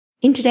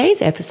In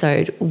today's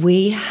episode,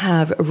 we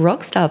have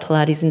rockstar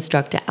Pilates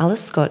instructor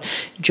Alice Scott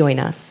join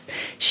us.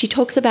 She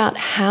talks about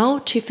how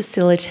to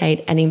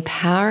facilitate an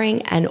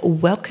empowering and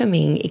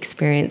welcoming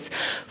experience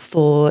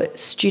for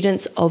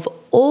students of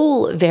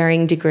all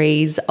varying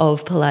degrees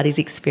of Pilates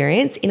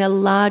experience in a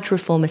large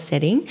reformer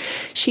setting.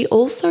 She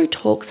also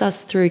talks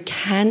us through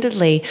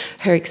candidly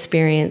her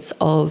experience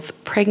of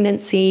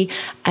pregnancy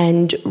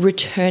and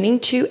returning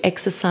to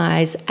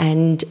exercise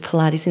and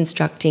Pilates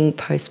instructing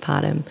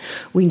postpartum.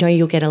 We know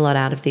you'll get a lot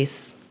out of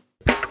this.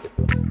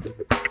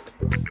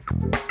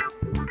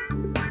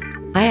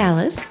 Hi,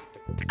 Alice.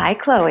 Hi,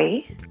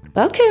 Chloe.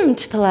 Welcome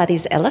to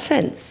Pilates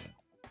Elephants.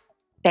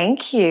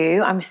 Thank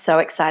you. I'm so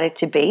excited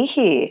to be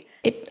here.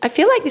 I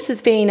feel like this has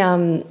been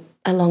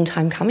a long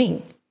time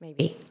coming,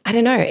 maybe. I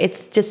don't know. It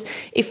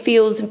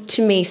feels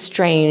to me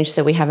strange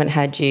that we haven't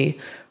had you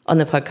on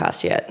the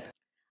podcast yet.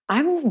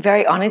 I'm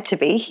very honoured to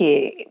be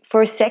here.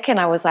 For a second,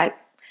 I was like,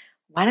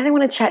 why do they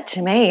want to chat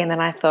to me? And then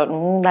I thought,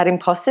 that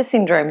imposter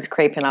syndrome's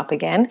creeping up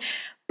again.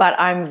 But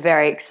I'm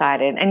very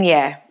excited. And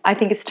yeah, I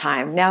think it's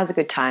time. Now is a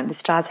good time. The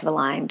stars have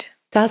aligned.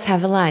 Stars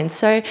have aligned.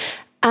 So,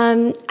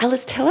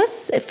 Alice, tell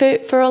us,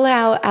 for all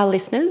our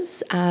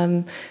listeners,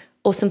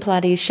 Awesome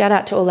Pilates, shout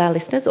out to all our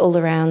listeners all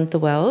around the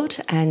world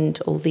and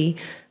all the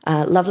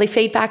lovely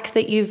feedback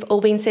that you've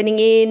all been sending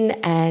in,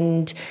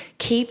 and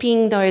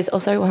keeping those,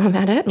 also while I'm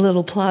at it, a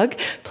little plug,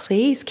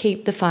 please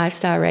keep the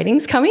 5-star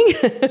ratings coming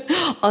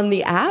on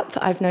the app.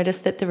 I've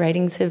noticed that the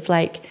ratings have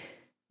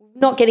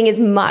not getting as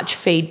much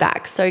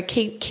feedback, so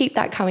keep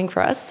that coming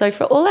for us. So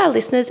for all our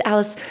listeners,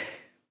 Alice,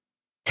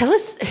 tell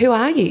us, who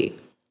are you?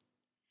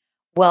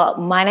 Well,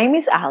 my name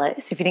is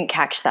Alice, if you didn't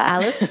catch that.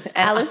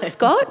 Alice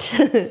Scott.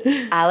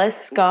 Alice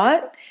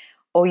Scott,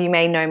 or you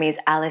may know me as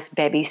Alice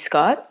Baby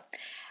Scott.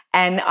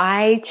 And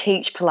I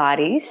teach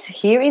Pilates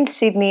here in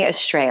Sydney,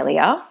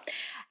 Australia.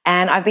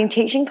 And I've been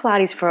teaching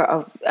Pilates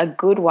for a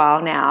good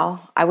while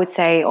now. I would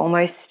say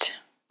almost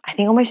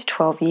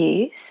 12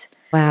 years.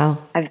 Wow.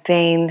 I've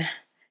been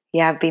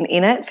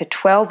in it for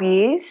 12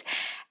 years.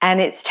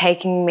 And it's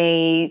taken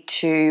me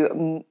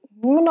to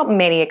not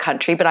many a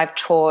country, but I've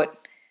taught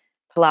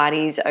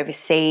Pilates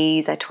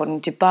overseas. I taught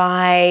in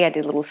Dubai. I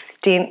did a little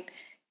stint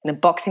in a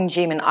boxing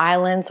gym in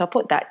Ireland. So I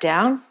put that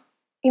down.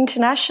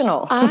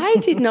 International. I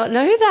did not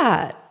know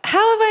that.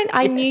 How have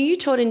I knew you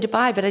taught in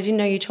Dubai, but I didn't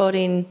know you taught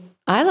in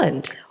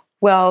Ireland.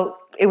 Well,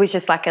 it was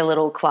just like a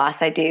little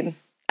class I did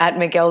at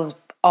Miguel's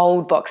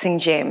old boxing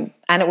gym,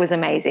 and it was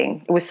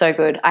amazing. It was so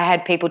good. I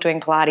had people doing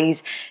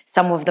Pilates.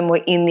 Some of them were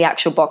in the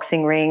actual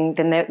boxing ring.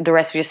 Then the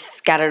rest were just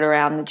scattered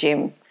around the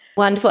gym.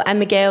 Wonderful. And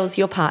Miguel's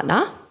your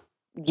partner?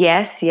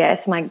 Yes.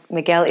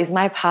 Miguel is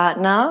my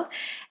partner,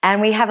 and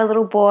we have a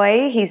little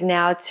boy. He's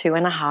now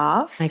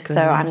 2.5.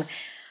 So I'm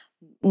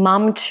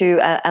mum to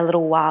a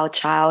little wild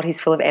child.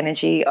 He's full of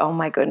energy. Oh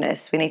my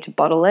goodness. We need to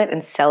bottle it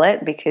and sell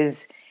it,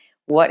 because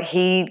what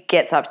he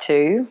gets up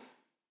to.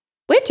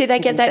 Where do they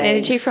get that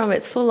energy from?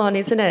 It's full on,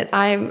 isn't it?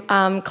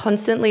 I'm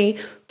constantly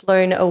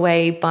blown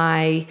away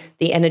by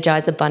the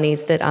Energizer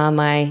bunnies that are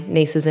my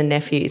nieces and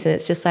nephews. And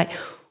it's just like,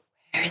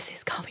 where is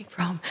this coming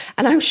from?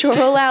 And I'm sure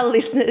all our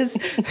listeners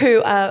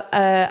who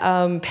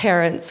are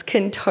parents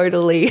can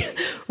totally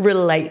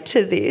relate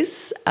to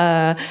this.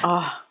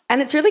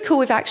 And it's really cool.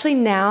 We've actually,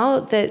 now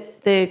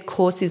that the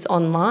course is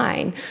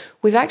online,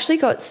 we've actually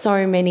got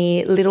so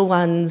many little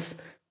ones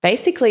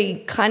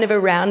basically kind of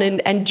around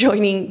and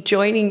joining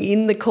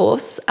in the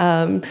course,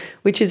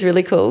 which is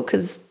really cool,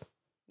 because,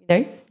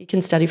 you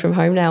can study from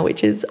home now,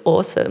 which is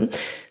awesome.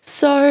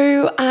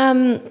 So,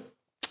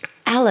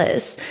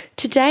 Alice,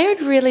 today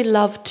I'd really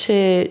love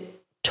to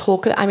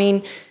talk. I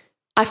mean,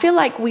 I feel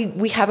like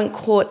we haven't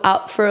caught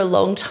up for a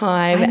long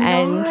time,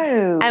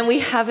 and we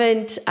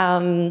haven't.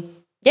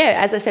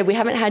 As I said, we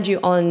haven't had you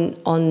on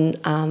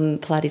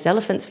Pilates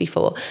Elephants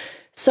before.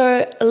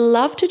 So I'd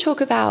love to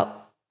talk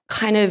about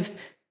kind of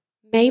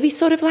maybe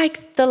sort of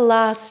like the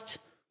last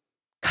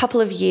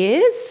couple of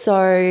years.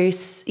 So,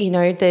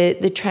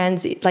 the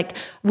transit,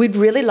 we'd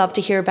really love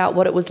to hear about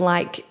what it was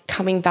like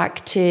coming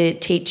back to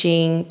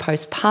teaching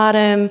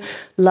postpartum.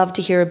 Love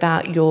to hear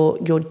about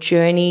your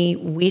journey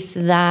with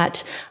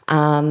that,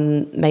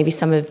 maybe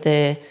some of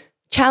the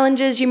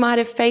challenges you might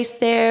have faced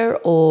there,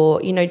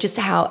 or, just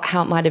how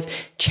it might have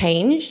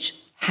changed,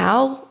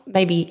 how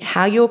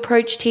you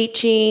approach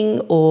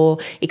teaching, or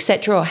et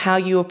cetera, or how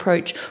you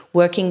approach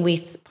working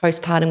with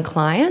postpartum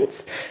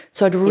clients.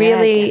 So I'd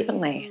really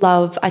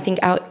love, I think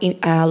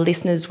our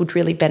listeners would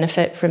really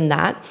benefit from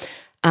that.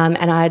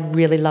 And I'd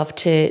really love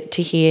to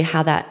hear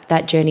how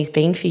that journey's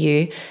been for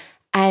you.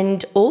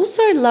 And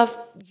also love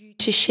you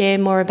to share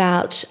more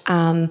about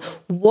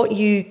what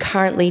you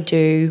currently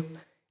do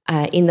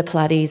in the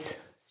Pilates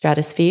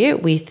stratosphere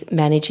with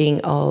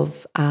managing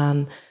of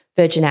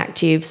Virgin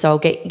Active. So I'll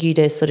get you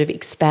to sort of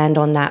expand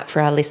on that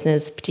for our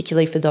listeners,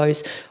 particularly for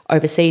those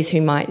overseas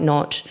who might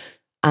not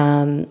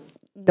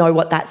know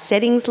what that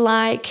setting's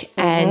like,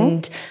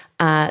 and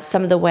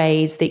some of the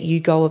ways that you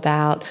go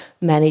about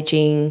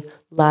managing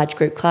large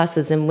group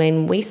classes. And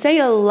when we say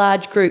a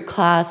large group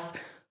class,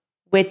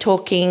 we're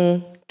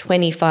talking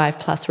 25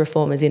 plus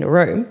reformers in a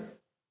room.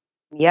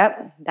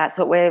 Yep, that's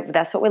what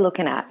we're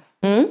looking at.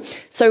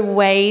 So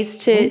ways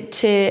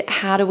to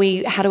how do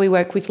we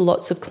work with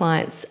lots of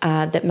clients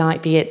that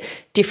might be at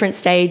different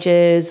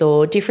stages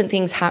or different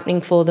things happening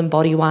for them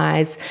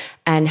body-wise,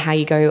 and how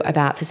you go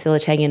about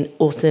facilitating an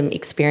awesome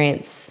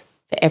experience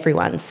for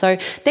everyone. So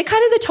they're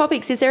kind of the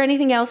topics. Is there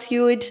anything else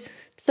does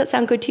that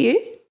sound good to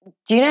you?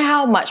 Do you know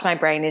how much my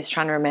brain is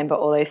trying to remember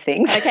all those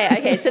things?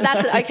 Okay. So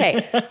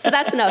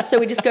that's enough. So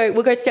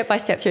we'll go step by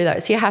step through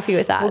those. So you're happy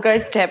with that? We'll go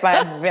step by.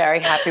 I'm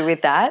very happy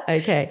with that.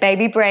 Okay.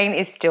 Baby brain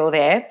is still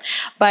there,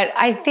 but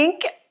I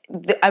think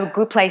a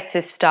good place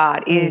to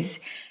start is,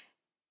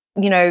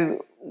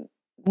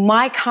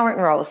 my current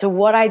role. So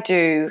what I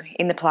do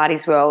in the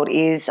Pilates world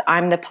is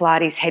I'm the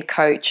Pilates head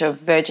coach of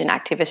Virgin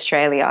Active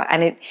Australia,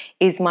 and it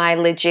is my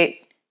legit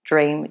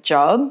dream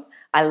job.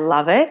 I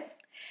love it.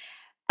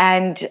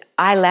 And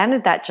I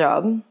landed that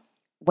job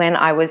when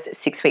I was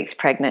 6 weeks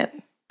pregnant.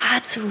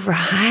 That's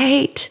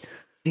right.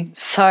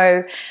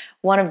 So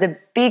one of the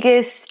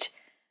biggest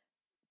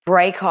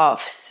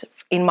break-offs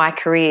in my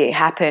career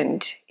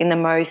happened in the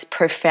most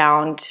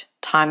profound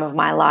time of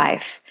my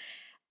life.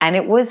 And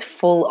it was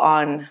full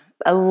on.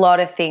 A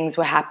lot of things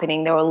were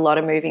happening. There were a lot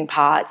of moving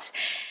parts.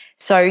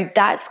 So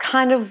that's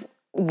kind of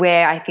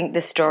where I think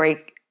the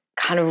story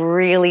kind of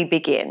really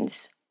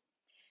begins.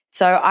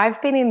 So I've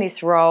been in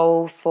this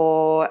role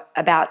for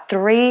about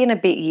 3 and a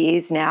bit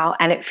years now,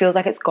 and it feels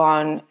like it's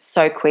gone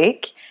so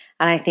quick.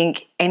 And I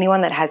think anyone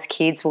that has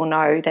kids will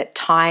know that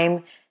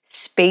time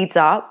speeds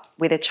up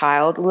with a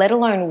child, let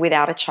alone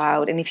without a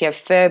child. And if you have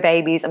fur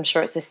babies, I'm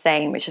sure it's the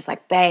same. It's just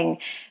like bang,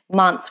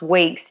 months,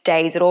 weeks,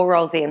 days, it all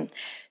rolls in.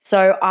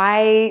 So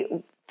I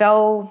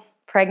fell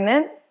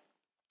pregnant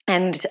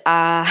and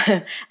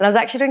I was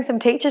actually doing some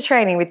teacher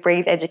training with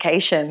Breathe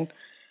Education.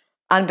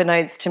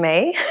 Unbeknownst to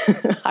me,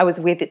 I was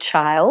with a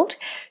child.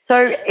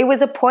 So it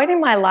was a point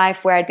in my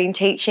life where I'd been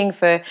teaching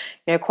for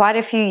quite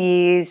a few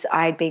years.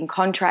 I'd been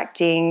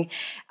contracting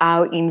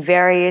in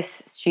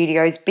various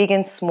studios, big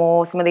and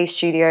small. Some of these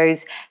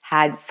studios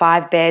had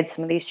 5 beds.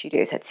 Some of these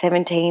studios had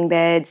 17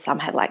 beds. Some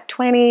had like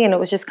 20. And it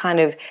was just kind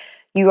of,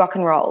 you rock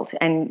and rolled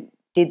and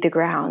did the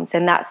grounds.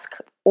 And that's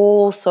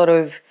all sort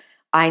of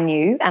I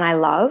knew and I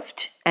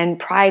loved. And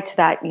prior to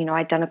that,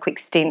 I'd done a quick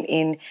stint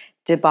in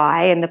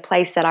Dubai, and the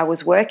place that I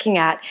was working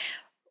at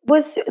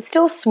was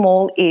still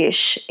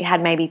small-ish. It had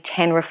maybe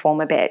 10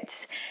 reformer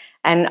beds.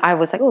 And I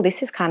was like, oh,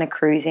 this is kind of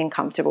cruising,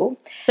 comfortable.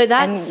 So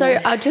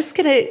I'm just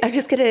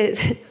gonna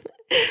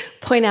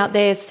point out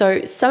there.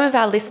 So some of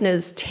our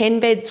listeners,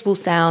 10 beds will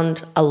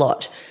sound a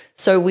lot.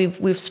 So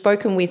we've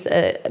spoken with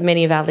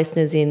many of our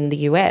listeners in the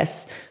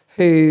US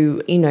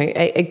who,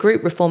 a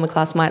group reformer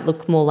class might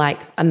look more like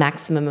a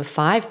maximum of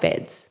 5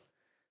 beds.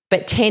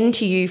 But 10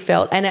 to you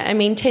felt, and I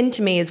mean 10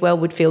 to me as well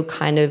would feel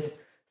kind of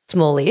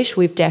smallish.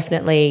 We've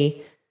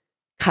definitely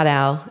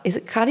is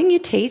it cutting your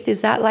teeth? Is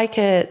that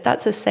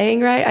that's a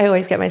saying, right? I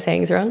always get my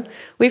sayings wrong.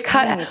 We've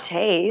cut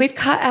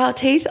our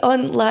teeth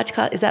on large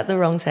class. Is that the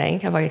wrong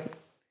saying?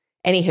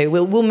 Anywho,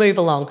 we'll move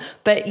along.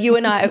 But you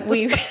and I,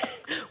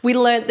 we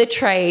learnt the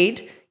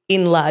trade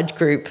in large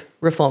group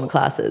reformer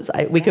classes.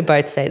 We could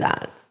both say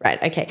that. Right,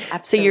 okay.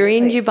 Absolutely. So you're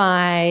in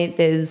Dubai,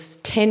 there's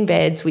 10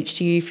 beds, which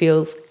to you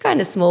feels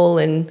kind of small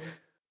and...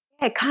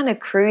 Yeah, kind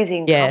of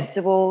cruising,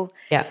 comfortable.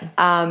 Yeah.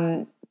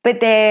 But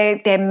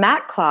their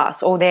mat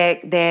class or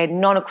their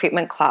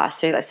non-equipment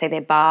class, so let's say their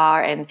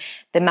bar and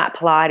the mat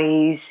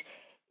Pilates,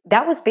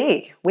 that was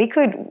big.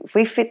 If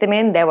we fit them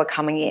in, they were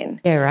coming in.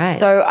 Yeah, right.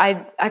 So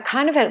I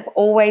kind of have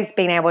always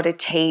been able to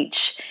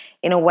teach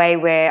in a way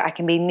where I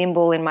can be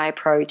nimble in my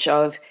approach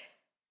of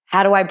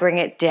how do I bring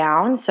it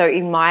down. So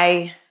in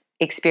my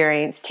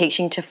experience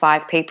teaching to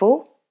 5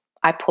 people,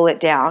 I pull it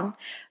down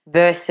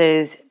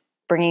versus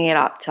bringing it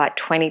up to like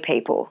 20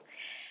 people.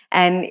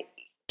 And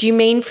do you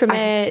mean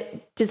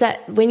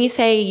when you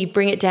say you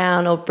bring it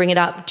down or bring it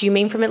up, do you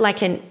mean from it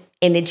like an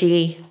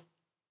energy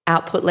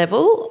output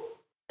level?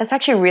 That's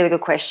actually a really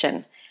good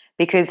question,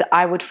 because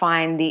I would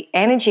find the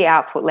energy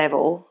output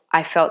level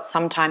I felt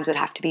sometimes would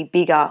have to be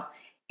bigger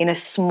in a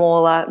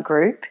smaller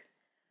group.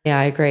 Yeah,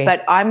 I agree.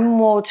 But I'm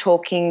more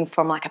talking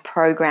from like a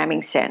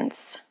programming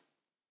sense.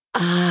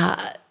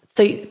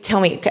 So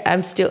tell me,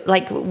 I'm still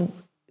like... Am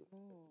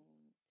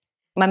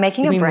I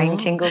making a brain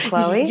tingle,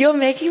 Chloe? You're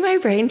making my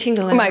brain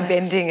tingle. Am I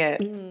bending it?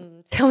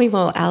 Tell me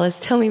more, Alice.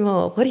 Tell me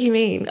more. What do you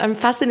mean? I'm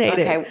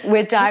fascinated. Okay,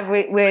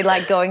 we're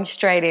like going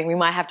straight in. We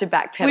might have to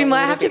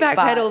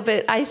backpedal.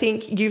 But I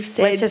think you've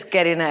said... Let's just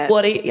get in it.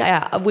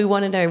 We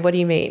want to know, what do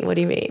you mean? What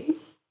do you mean?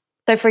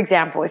 So, for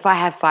example, if I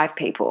have 5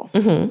 people,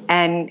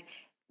 and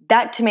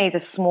that to me is a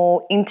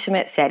small,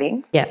 intimate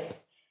setting. Yeah.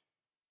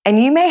 And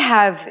you may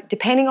have,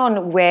 depending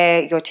on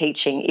where you're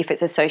teaching, if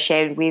it's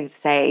associated with,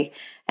 say,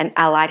 an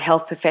allied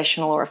health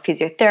professional or a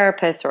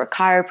physiotherapist or a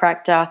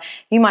chiropractor,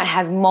 you might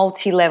have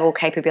multi-level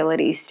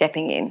capabilities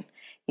stepping in.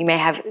 You may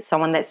have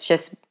someone that's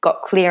just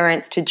got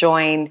clearance to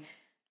join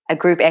a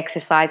group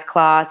exercise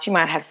class. You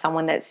might have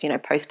someone that's,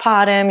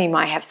 postpartum. You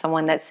might have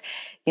someone that's,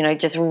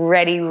 just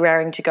ready,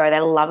 raring to go. They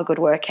love a good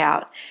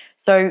workout.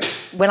 So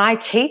when I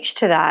teach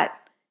to that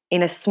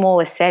in a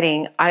smaller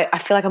setting, I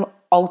feel like I'm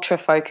ultra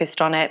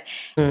focused on it.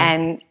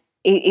 And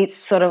it's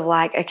sort of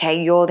like,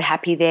 okay, you're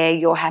happy there,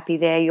 you're happy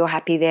there, you're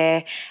happy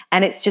there.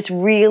 And it's just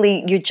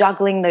really, you're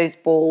juggling those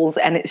balls,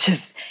 and it's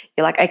just,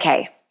 you're like,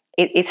 okay,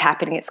 it's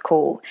happening, it's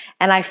cool.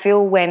 And I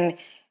feel when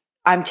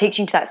I'm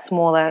teaching to that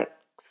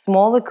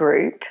smaller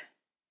group,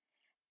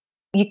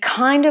 you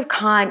kind of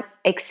can't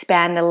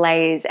expand the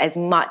layers as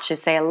much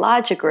as, say, a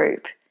larger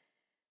group,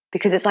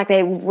 because it's like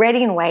they're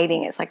ready and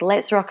waiting. It's like,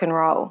 let's rock and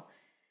roll.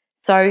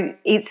 So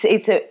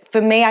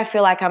for me, I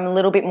feel like I'm a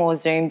little bit more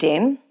zoomed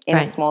in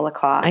a smaller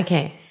class.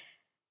 Okay.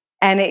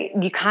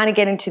 And you kind of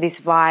get into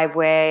this vibe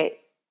where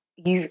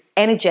you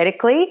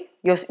energetically,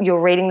 you're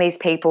reading these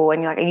people,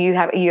 and you're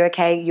like, are you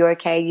okay? You're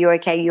okay? You're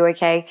okay? You're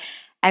okay?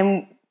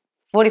 And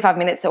 45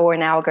 minutes or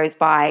an hour goes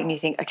by, and you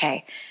think,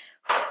 okay,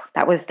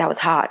 that was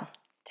hard.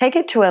 Take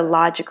it to a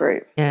larger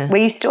group where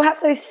you still have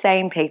those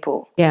same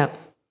people. Yeah.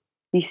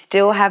 You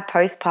still have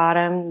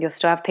postpartum. You'll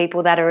still have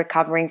people that are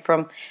recovering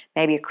from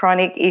maybe a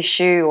chronic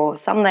issue or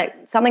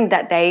something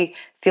that they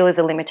feel is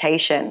a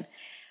limitation.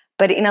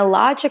 But in a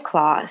larger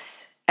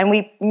class, and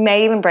we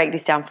may even break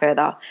this down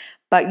further,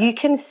 but you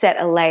can set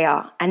a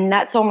layer, and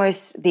that's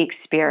almost the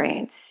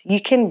experience.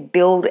 You can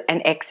build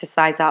an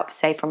exercise up,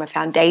 say from a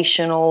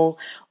foundational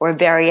or a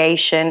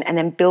variation, and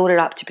then build it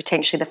up to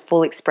potentially the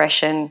full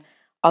expression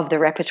of the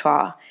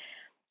repertoire.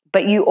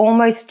 But you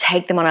almost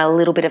take them on a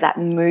little bit of that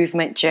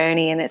movement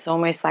journey, and it's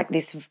almost like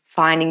this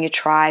finding your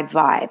tribe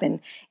vibe, and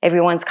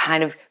everyone's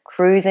kind of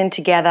cruising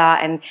together,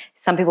 and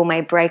some people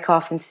may break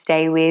off and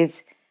stay with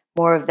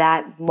more of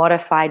that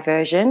modified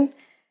version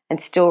and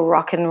still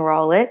rock and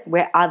roll it,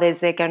 where others,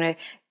 they're going to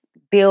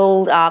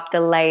build up the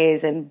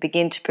layers and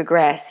begin to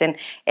progress, and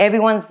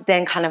everyone's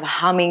then kind of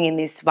humming in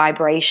this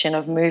vibration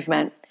of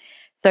movement.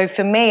 So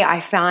for me,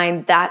 I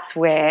find that's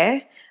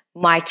where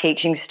my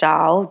teaching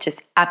style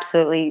just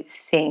absolutely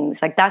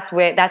sings. Like that's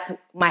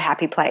my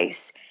happy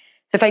place.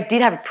 So if I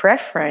did have a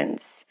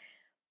preference,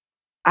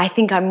 I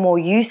think I'm more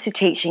used to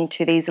teaching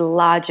to these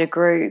larger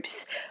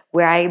groups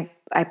where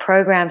I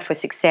program for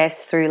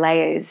success through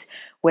layers,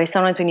 where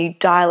sometimes when you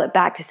dial it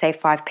back to, say,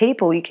 5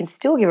 people, you can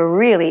still give a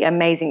really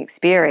amazing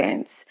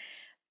experience.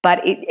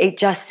 But it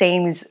just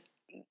seems,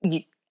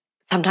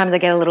 sometimes I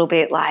get a little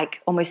bit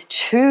like almost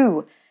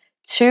too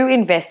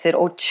invested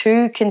or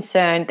too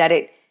concerned that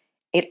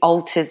it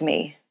alters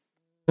me.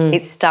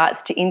 It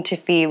starts to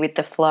interfere with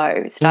the flow.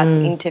 It starts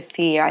to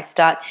interfere. I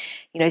start,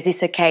 is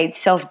this okay?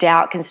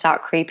 Self-doubt can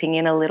start creeping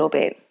in a little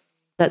bit.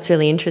 That's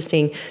really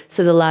interesting.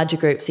 So the larger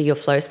groups are your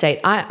flow state.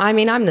 I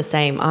mean, I'm the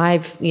same.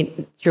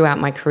 Throughout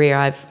my career,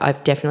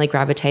 I've definitely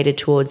gravitated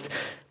towards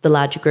the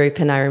larger group,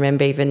 and I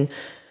remember even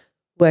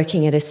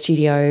working at a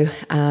studio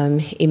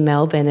in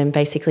Melbourne and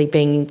basically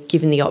being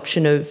given the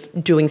option of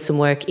doing some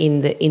work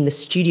in the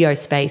studio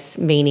space,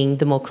 meaning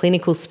the more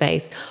clinical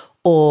space,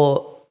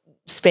 or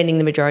spending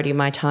the majority of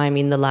my time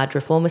in the large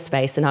reformer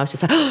space. And I was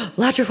just like, oh,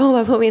 large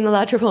reformer, put me in the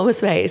large reformer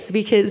space,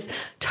 because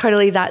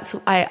totally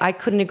I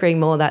couldn't agree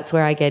more. That's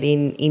where I get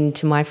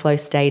into my flow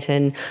state.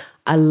 And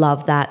I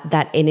love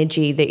that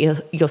energy that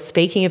you're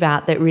speaking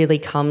about that really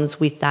comes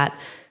with that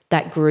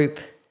group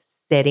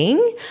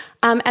setting.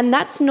 And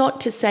that's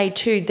not to say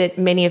too that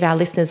many of our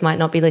listeners might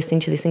not be listening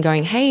to this and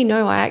going, hey,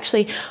 no,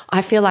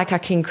 I feel like I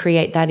can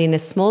create that in a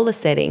smaller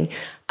setting.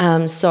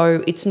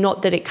 So it's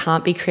not that it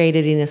can't be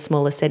created in a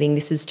smaller setting.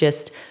 This is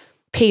just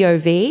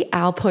POV,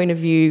 our point of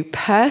view,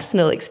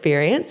 personal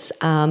experience,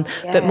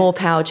 but more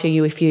power to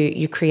you if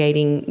you're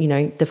creating,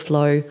 the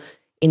flow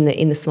in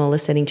the smaller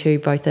setting too.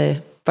 Both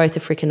are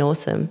freaking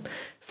awesome.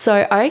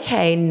 So,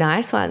 okay,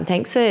 nice one.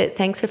 Thanks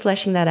for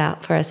fleshing that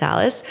out for us,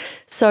 Alice.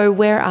 So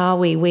where are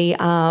we?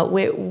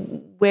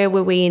 Where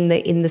were we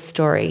in the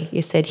story?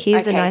 You said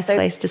here's a nice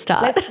place to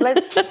start.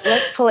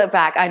 Let's pull it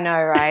back. I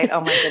know, right?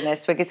 Oh my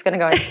goodness, we're just going to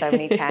go on so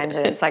many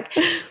tangents. Like,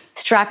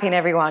 strap in,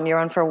 everyone. You're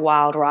on for a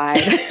wild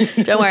ride.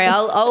 Don't worry,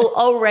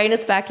 I'll rein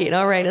us back in.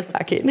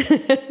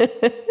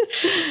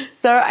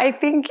 So I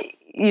think,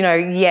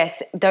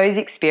 yes, those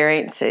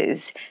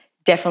experiences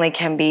definitely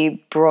can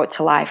be brought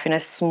to life in a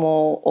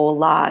small or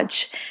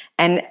large,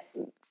 and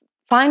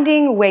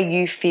finding where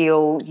you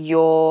feel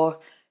you're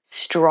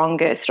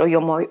strongest or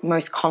you're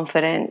most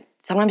confident.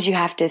 Sometimes you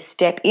have to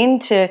step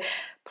into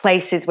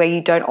places where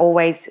you don't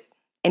always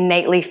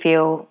innately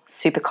feel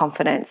super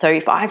confident. So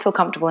if I feel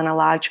comfortable in a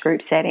large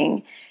group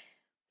setting,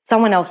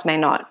 someone else may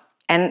not.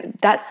 And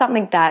that's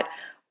something that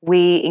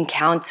we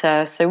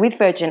encounter. So with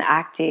Virgin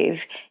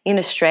Active in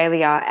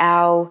Australia,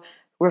 our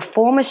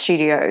reformer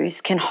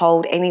studios can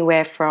hold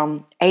anywhere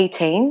from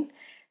 18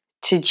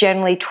 to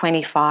generally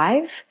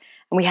 25.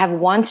 And we have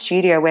one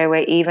studio where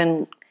we're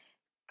even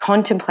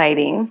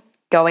contemplating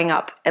going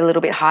up a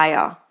little bit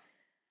higher.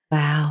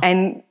 Wow.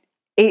 And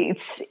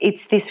it's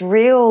this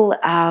real,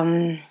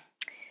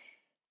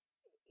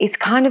 it's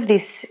kind of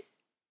this,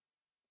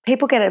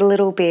 people get a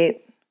little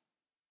bit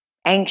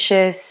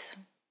anxious,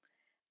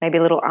 maybe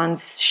a little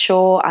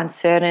unsure,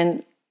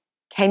 uncertain.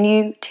 Can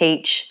you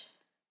teach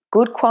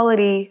good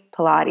quality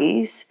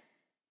Pilates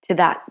to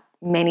that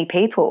many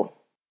people?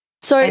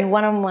 So, and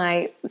one of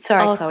my,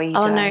 sorry, Chloe. You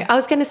oh go. no, I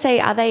was going to say,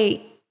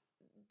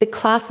 the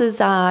classes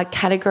are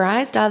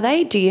categorized, are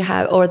they? Do you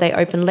have, or are they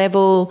open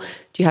level?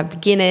 Do you have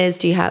beginners?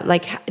 Do you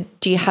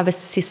have a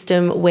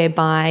system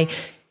whereby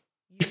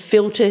you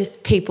filter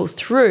people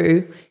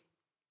through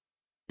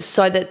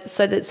so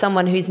that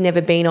someone who's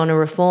never been on a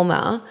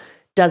reformer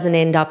doesn't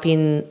end up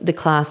in the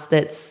class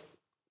that's,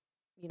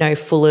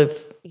 full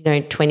of,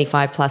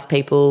 25 plus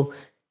people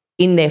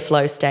in their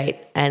flow state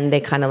and they're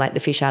kind of like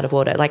the fish out of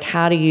water? Like,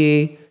 how do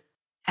we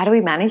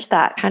manage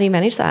that? How do you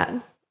manage that?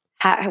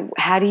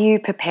 How do you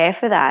prepare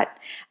for that?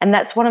 And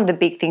that's one of the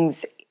big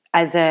things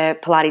as a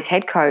Pilates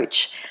head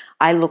coach.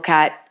 I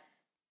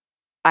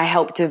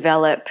help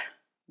develop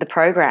the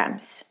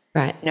programs.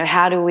 Right.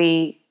 How do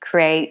we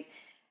create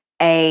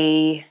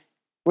a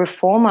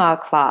reformer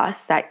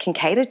class that can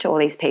cater to all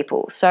these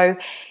people? So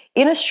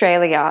in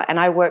Australia, and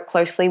I work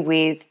closely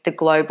with the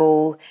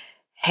global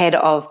head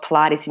of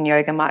Pilates and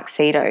yoga, Mark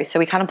Cito. So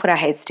we kind of put our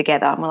heads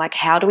together and we're like,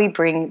 how do we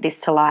bring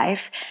this to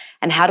life?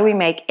 And how do we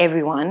make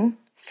everyone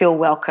feel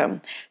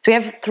welcome? So we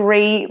have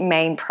 3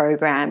 main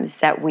programs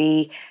that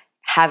we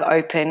have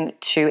open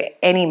to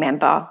any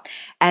member.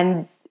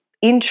 And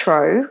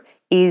intro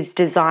is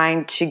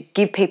designed to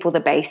give people the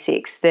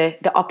basics,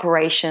 the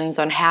operations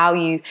on how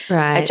you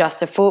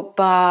adjust a foot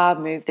bar,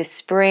 move the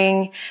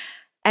spring.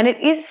 And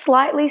it is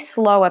slightly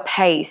slower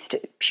paced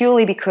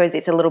purely because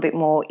it's a little bit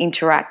more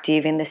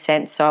interactive in the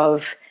sense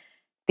of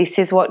this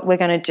is what we're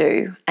going to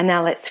do and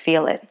now let's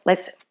feel it.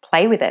 Let's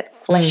play with it,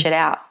 flesh it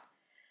out.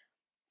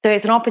 So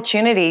it's an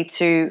opportunity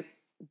to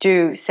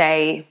do,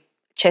 say,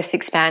 chest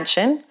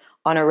expansion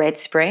on a red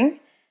spring,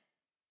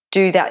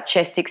 do that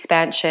chest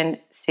expansion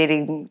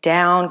sitting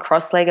down,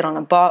 cross-legged on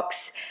a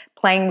box,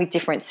 playing with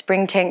different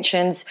spring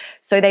tensions.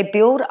 So they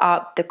build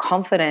up the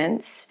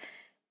confidence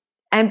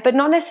but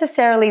not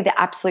necessarily the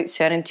absolute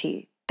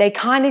certainty. They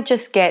kind of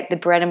just get the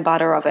bread and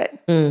butter of it.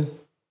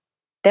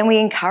 Then we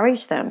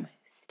encourage them,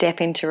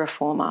 step into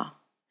reformer,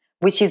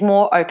 which is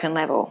more open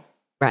level.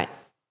 Right.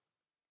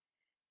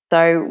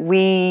 So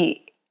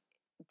we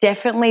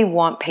definitely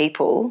want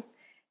people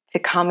to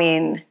come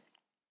in,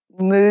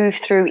 move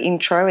through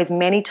intro as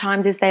many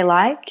times as they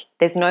like.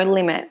 There's no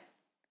limit.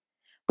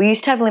 We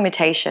used to have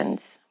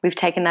limitations. We've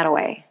taken that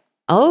away.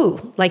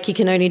 Oh, like you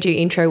can only do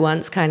intro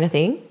once kind of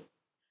thing?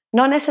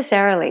 Not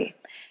necessarily.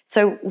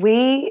 So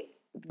we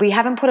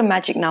haven't put a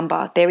magic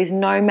number. There is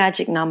no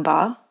magic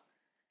number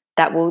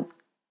that will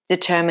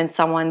determine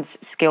someone's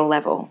skill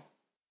level.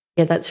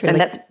 Yeah, that's really...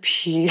 And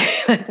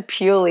that's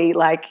purely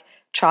like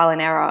trial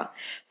and error.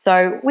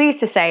 So we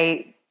used to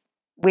say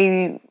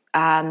we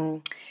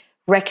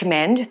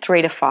recommend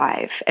 3 to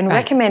 5. And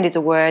recommend is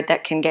a word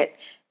that can get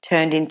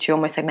turned into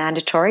almost like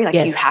mandatory. Like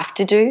you have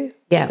to do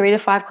 3 to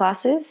 5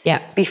 classes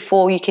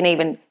before you can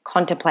even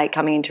contemplate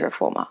coming into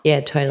reformer.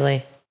 Yeah,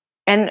 totally.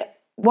 And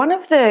one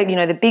of the,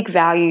 the big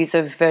values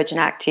of Virgin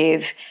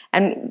Active,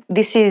 and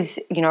this is,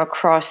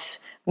 across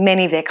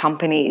many of their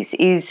companies,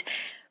 is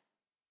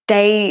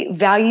they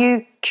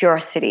value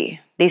curiosity,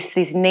 this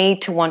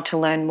need to want to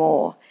learn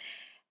more.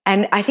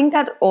 And I think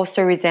that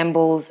also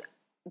resembles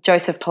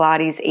Joseph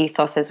Pilates'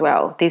 ethos as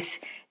well, this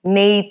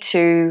need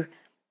to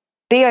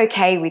be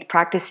okay with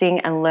practicing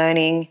and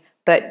learning,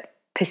 but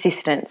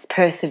persistence,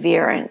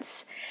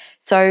 perseverance.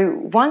 So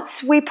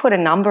once we put a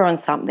number on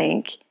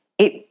something,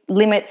 it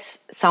limits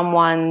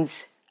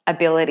someone's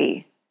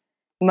ability,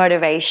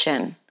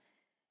 motivation.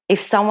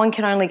 If someone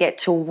can only get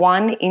to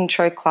 1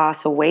 intro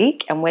class a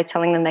week and we're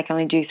telling them they can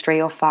only do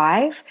 3 or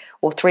 5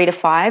 or 3 to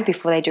 5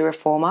 before they do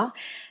reformer,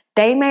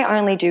 they may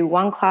only do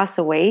 1 class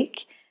a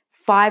week.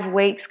 5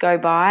 weeks go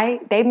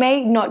by. They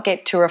may not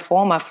get to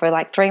reformer for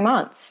like 3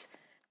 months.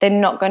 They're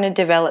not going to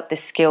develop the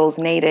skills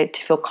needed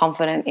to feel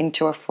confident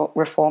into a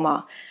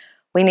reformer.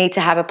 We need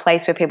to have a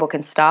place where people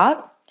can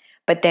start,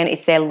 but then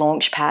it's their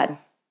launch pad.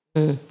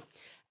 And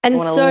I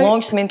want to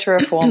launch them into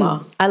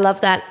reformer. I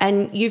love that.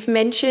 And you've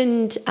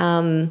mentioned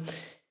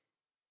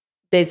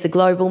there's the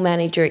global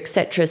manager,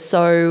 etc.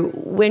 So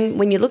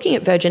when you're looking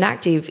at Virgin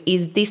Active,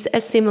 is this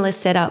a similar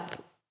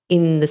setup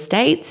in the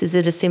States? Is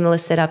it a similar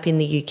setup in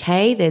the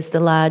UK? There's the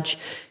large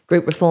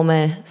group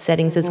reformer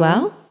settings as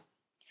well?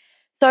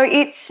 So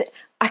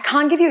I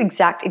can't give you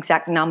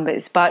exact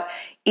numbers, but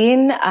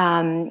in,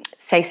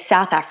 say,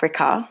 South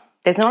Africa,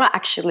 there's not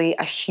actually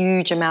a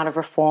huge amount of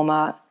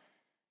reformer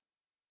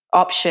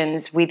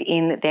options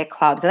within their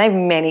clubs. And they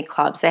have many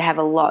clubs. They have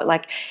a lot.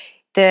 Like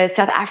the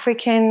South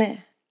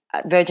African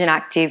Virgin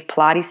Active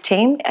Pilates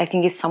team, I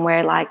think is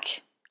somewhere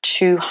like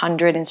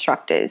 200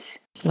 instructors.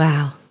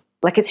 Wow.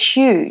 Like it's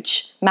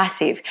huge,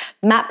 massive.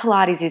 Mat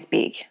Pilates is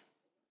big.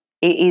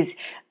 It is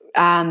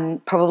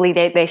probably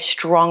their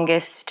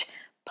strongest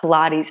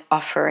Pilates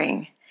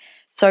offering.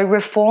 So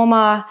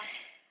reformer,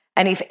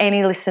 and if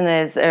any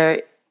listeners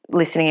are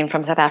listening in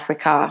from South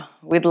Africa,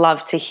 we'd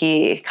love to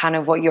hear kind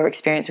of what your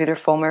experience with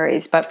reformer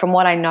is. But from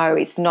what I know,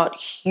 it's not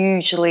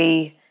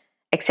hugely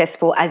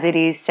accessible as it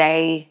is,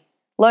 say,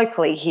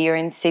 locally here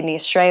in Sydney,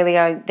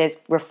 Australia. There's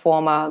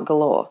reformer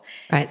galore.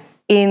 Right.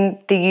 In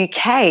the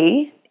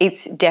UK,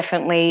 it's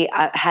definitely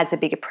has a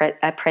bigger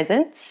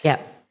presence. Yeah.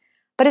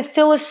 But it's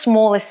still a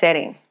smaller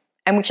setting,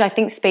 and which I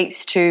think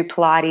speaks to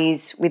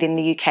Pilates within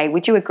the UK.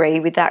 Would you agree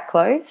with that,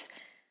 Close?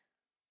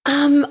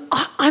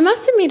 I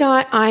must admit,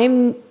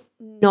 I'm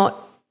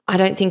not. I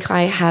don't think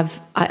I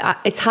have.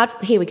 It's hard.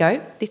 Here we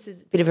go. This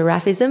is a bit of a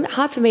raphism.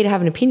 Hard for me to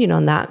have an opinion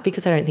on that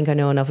because I don't think I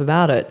know enough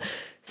about it.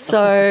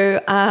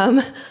 So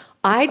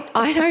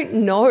I don't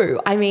know.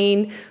 I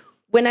mean,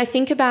 when I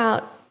think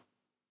about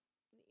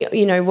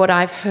what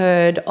I've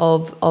heard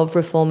of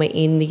reformer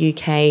in the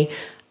UK,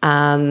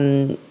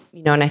 and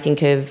I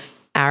think of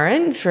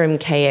Aaron from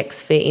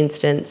KX, for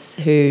instance,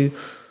 who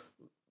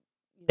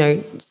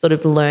sort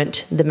of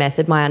learnt the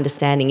method. My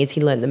understanding is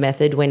he learnt the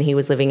method when he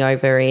was living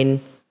over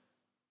in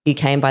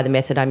UK, and by the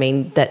method I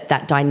mean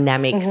that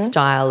dynamic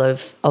style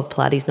of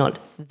Pilates, not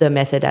the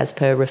method as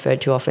per referred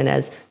to often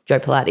as Joe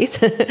Pilates,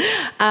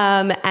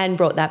 and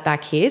brought that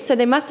back here. So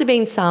there must have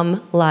been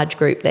some large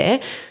group there.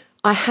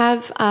 I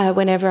have,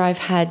 whenever I've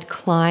had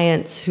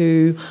clients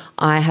who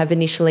I have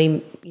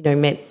initially,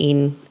 met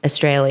in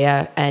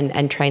Australia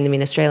and trained them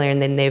in Australia,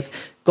 and then they've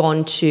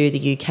gone to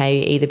the UK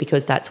either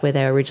because that's where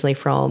they're originally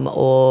from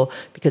or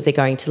because they're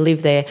going to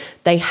live there,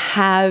 they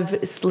have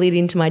slid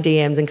into my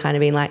DMs and kind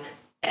of been like,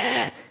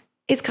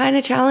 it's kind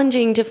of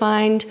challenging to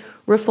find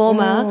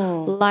reformer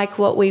like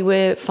what we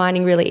were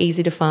finding really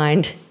easy to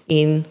find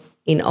in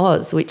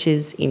Oz, which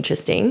is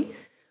interesting.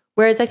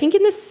 Whereas I think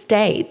in the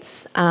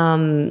States,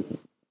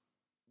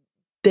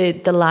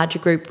 the larger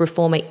group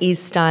reformer is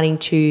starting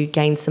to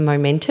gain some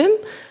momentum.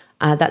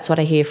 That's what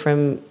I hear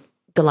from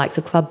the likes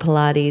of Club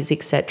Pilates,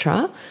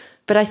 etc.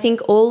 But I think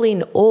all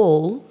in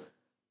all,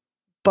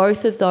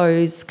 both of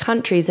those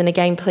countries, and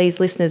again, please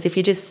listeners, if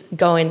you're just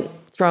going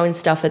throwing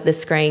stuff at the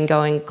screen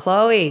going,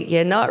 Chloe,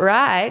 you're not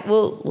right,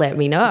 well, let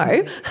me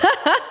know.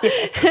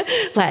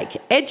 Like,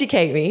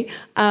 educate me.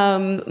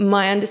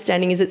 My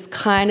understanding is it's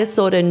kind of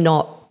sort of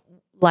not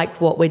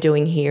like what we're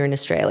doing here in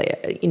Australia.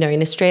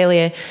 In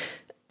Australia,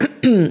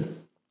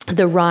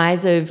 the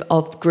rise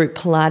of group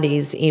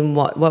Pilates in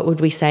what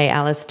would we say,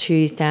 Alice,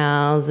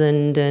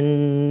 2000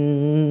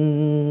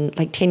 and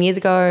like 10 years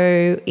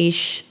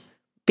ago-ish,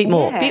 bit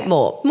more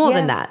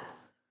than that.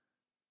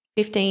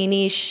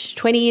 15-ish,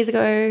 20 years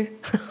ago.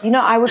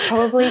 I would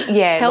probably,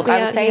 Help me I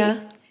would out say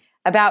here.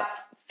 About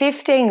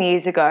 15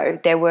 years ago,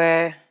 there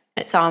were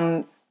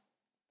some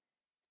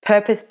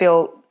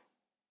purpose-built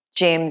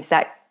gyms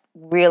that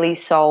really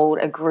sold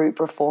a group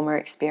reformer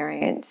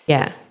experience.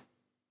 Yeah.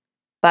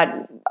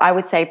 But I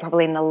would say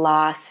probably in the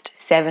last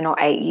 7 or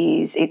 8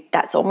 years,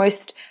 that's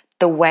almost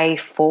the way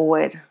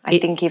forward. I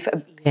think if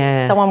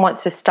someone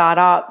wants to start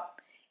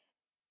up,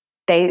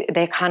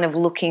 they're kind of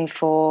looking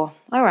for,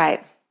 all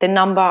right, the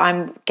number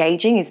I'm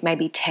gauging is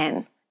maybe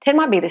 10. 10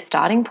 might be the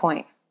starting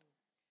point.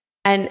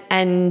 And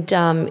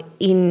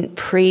in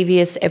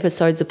previous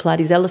episodes of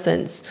Pilates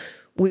Elephants,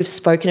 we've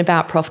spoken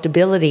about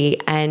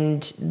profitability,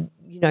 and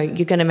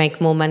you're going to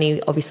make more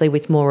money obviously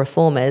with more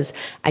reformers,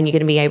 and you're going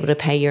to be able to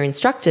pay your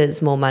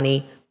instructors more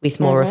money with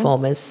more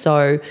reformers.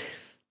 So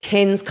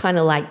 10's kind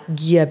of like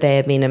your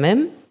bare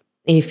minimum.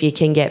 If you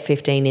can get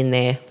 15 in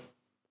there,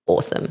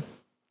 awesome.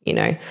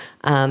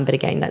 But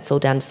again, that's all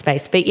down to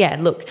space. But yeah,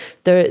 look,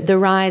 the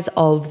rise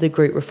of the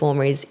group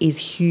reformer is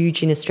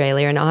huge in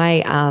Australia, and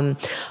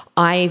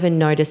I even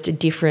noticed a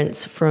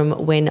difference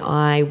from when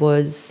I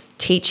was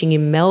teaching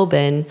in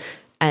Melbourne,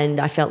 and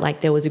I felt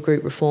like there was a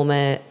group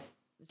reformer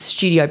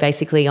studio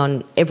basically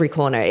on every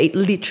corner. It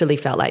literally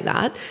felt like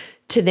that.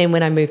 To then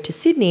when I moved to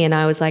Sydney, and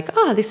I was like,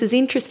 oh, this is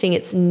interesting.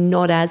 It's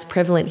not as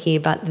prevalent here.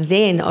 But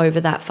then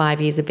over that 5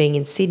 years of being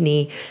in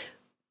Sydney,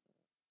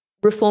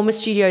 reformer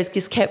studios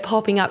just kept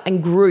popping up,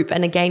 and group.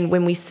 And again,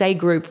 when we say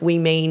group, we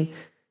mean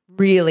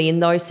really in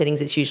those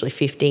settings, it's usually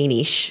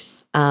 15-ish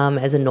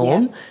as a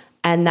norm. Yeah.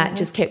 And that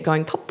just kept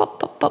going pop,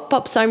 pop, pop, pop,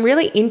 pop. So I'm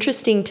really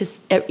interested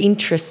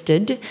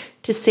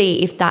to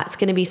see if that's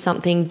going to be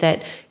something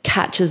that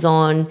catches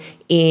on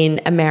in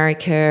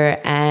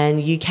America and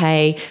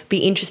UK. Be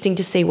interesting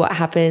to see what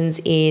happens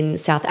in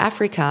South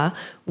Africa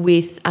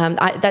with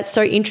that's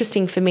so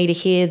interesting for me to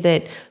hear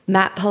that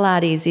mat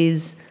Pilates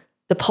is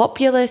the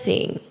popular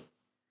thing.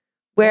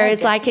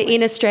 Whereas like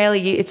in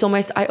Australia,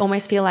 I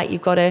almost feel like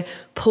you've got to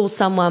pull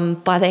someone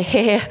by their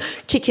hair,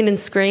 kicking and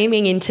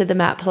screaming into the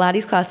mat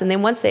Pilates class. And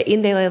then once they're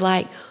in there, they're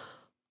like,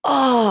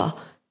 oh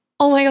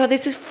my God,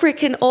 this is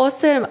freaking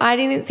awesome. I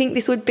didn't think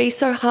this would be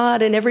so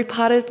hard, and every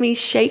part of me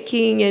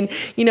shaking. And,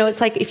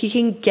 it's like if you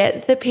can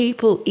get the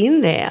people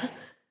in there,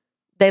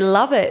 they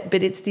love it,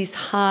 but it's this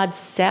hard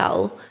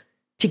sell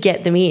to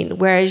get them in.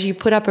 Whereas you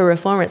put up a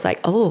reformer, it's like,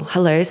 oh,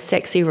 hello,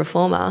 sexy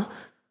reformer.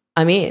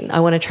 I'm in.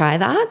 I want to try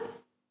that.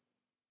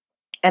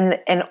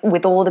 And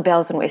with all the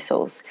bells and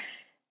whistles,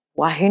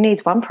 why? Who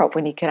needs one prop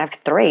when you could have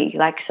 3?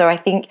 So I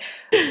think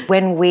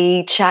when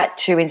we chat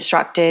to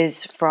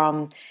instructors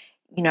from,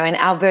 and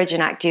our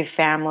Virgin Active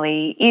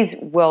family is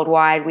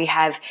worldwide. We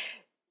have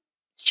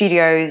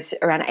studios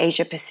around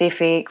Asia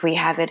Pacific. We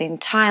have it in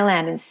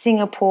Thailand and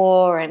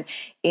Singapore and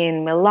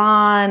in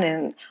Milan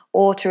and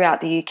all throughout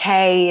the UK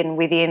and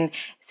within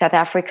South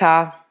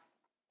Africa.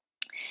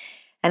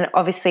 And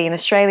obviously in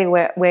Australia,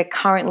 we're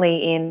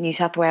currently in New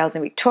South Wales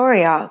and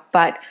Victoria,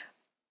 but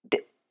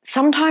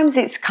sometimes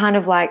it's kind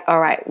of like, all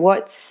right,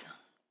 what's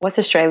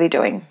Australia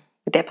doing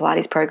with their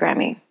Pilates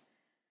programming?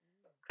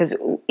 Because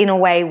in a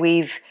way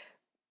we've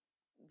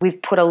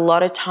put a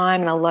lot of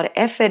time and a lot of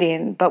effort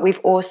in, but we've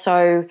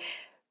also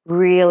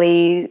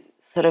really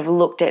sort of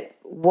looked at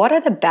what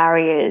are the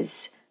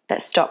barriers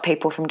that stop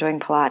people from doing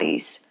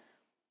Pilates.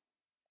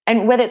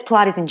 And whether it's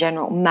Pilates in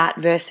general, mat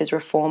versus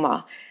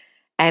reformer.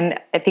 And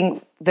I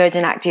think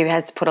Virgin Active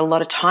has put a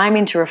lot of time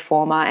into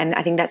reformer, and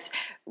I think that's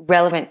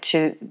relevant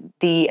to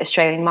the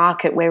Australian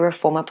market, where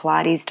reformer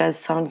Pilates does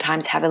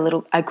sometimes have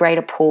a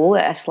greater pull,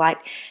 a slight,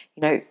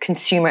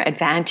 consumer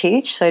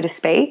advantage, so to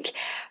speak.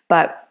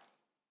 But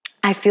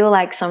I feel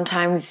like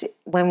sometimes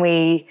when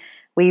we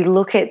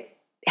look at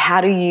how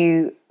do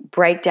you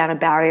break down a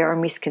barrier or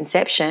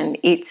misconception,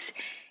 it's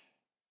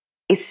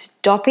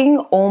stopping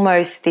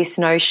almost this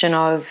notion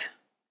of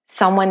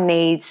someone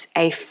needs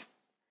a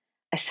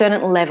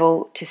certain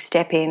level to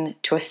step in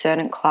to a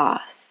certain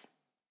class.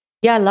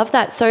 Yeah, I love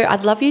that. So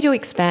I'd love you to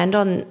expand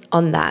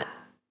on that.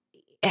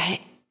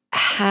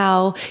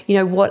 How,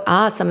 what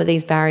are some of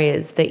these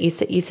barriers that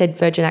you said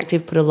Virgin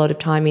Active put a lot of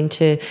time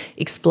into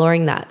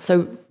exploring that.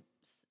 So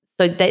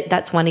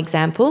that's one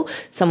example.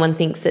 Someone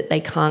thinks that they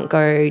can't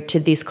go to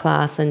this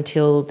class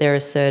until they're a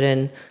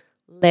certain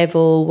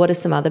level. What are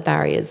some other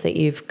barriers that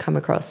you've come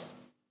across?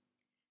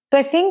 So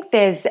I think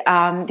there's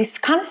this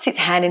kind of sits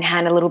hand in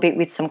hand a little bit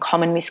with some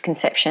common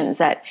misconceptions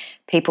that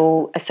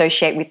people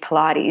associate with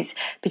Pilates,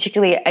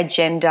 particularly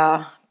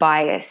agenda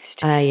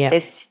biased. Yeah.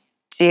 There's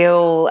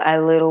still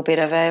a little bit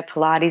of a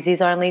Pilates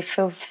is only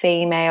for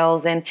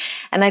females, and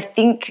I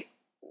think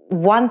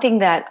one thing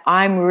that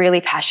I'm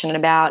really passionate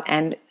about,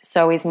 and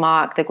so is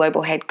Mark, the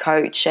global head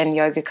coach and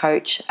yoga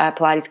coach,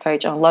 Pilates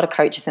coach, a lot of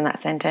coaches in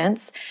that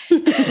sentence.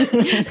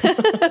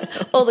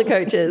 All the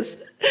coaches.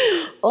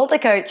 All the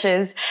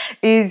coaches,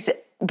 is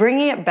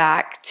bringing it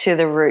back to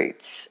the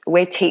roots.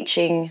 We're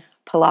teaching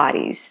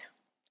Pilates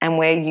and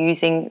we're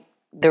using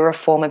the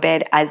reformer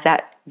bed as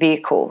that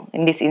vehicle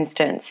in this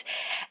instance.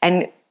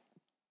 And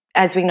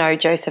as we know,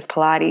 Joseph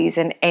Pilates,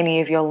 and any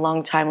of your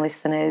long-time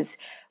listeners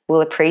will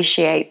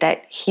appreciate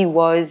that he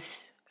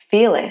was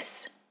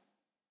fearless.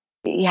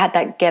 He had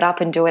that get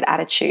up and do it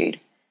attitude.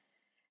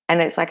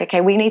 And it's like,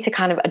 okay, we need to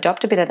kind of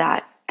adopt a bit of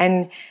that.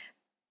 And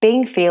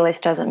being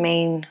fearless doesn't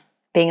mean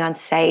being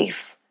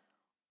unsafe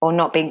or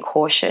not being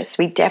cautious.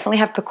 We definitely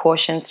have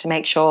precautions to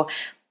make sure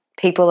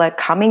people are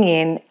coming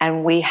in,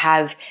 and we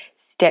have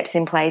steps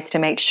in place to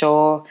make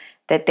sure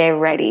that they're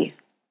ready,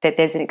 that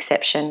there's an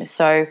exception.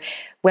 So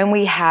when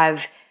we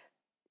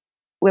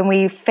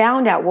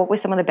found out what were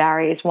some of the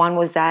barriers, one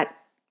was that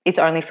it's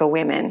only for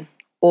women,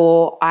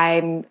 or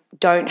I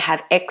don't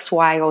have X,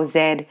 Y, or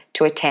Z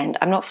to attend.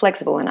 I'm not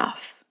flexible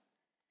enough.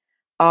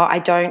 Or I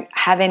don't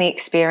have any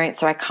experience,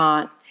 so I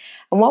can't.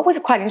 And what was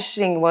quite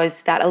interesting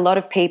was that a lot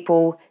of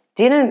people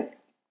didn't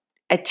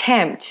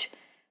attempt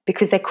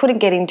because they couldn't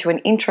get into an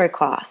intro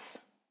class,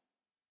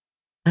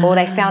 or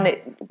they found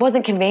it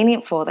wasn't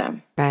convenient for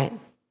them. Right.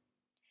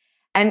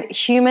 And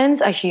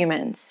humans are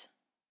humans.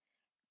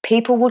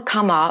 People would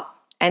come up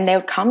and they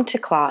would come to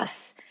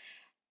class.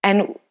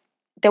 And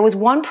there was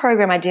one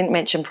program I didn't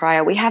mention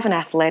prior. We have an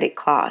athletic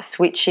class,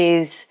 which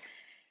is,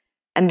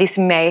 and this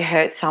may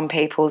hurt some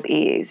people's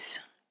ears,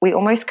 we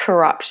almost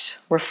corrupt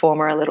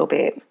reformer a little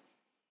bit.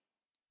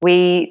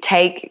 We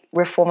take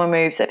reformer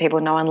moves that people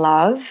know and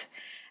love,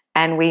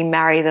 and we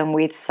marry them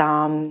with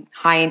some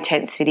high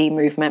intensity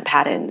movement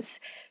patterns.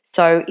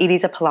 So it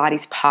is a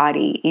Pilates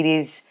party. It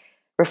is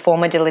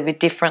reformer delivered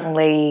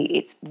differently.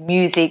 It's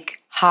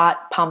music, heart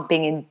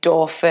pumping,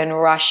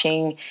 endorphin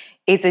rushing.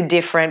 It's a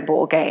different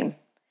ball game.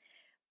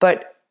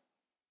 But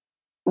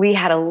we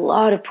had a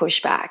lot of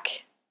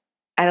pushback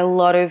and a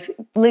lot of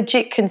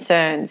legit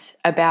concerns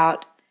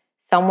about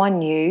someone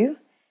new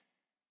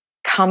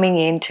coming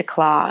into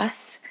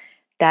class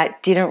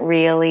that didn't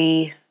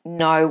really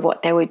know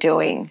what they were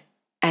doing.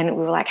 And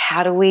we were like,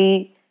 how do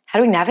we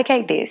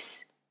navigate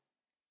this?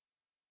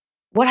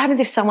 What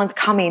happens if someone's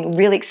coming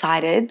really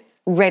excited,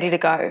 ready to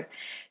go?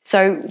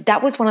 So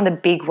that was one of the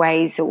big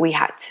ways that we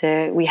had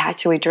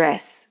to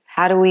address.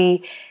 How do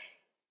we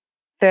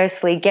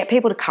firstly get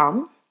people to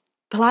come?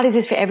 Pilates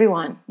is for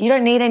everyone. You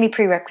don't need any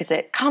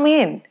prerequisite. Come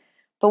in.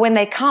 But when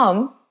they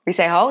come, we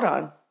say, hold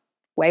on.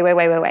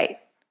 Wait.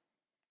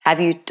 Have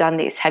you done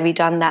this? Have you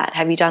done that?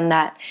 Have you done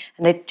that?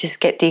 And they just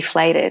get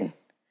deflated.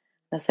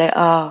 They'll say,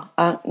 no,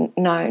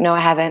 I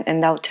haven't.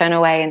 And they'll turn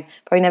away and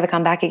probably never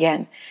come back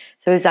again.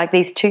 So it's like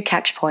these two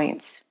catch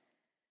points.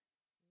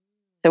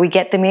 So we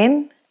get them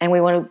in and we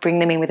want to bring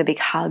them in with a big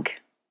hug,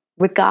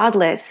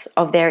 regardless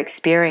of their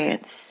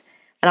experience.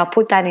 And I'll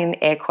put that in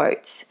air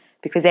quotes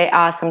because there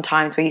are some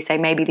times where you say,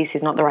 maybe this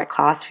is not the right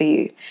class for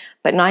you.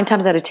 But 9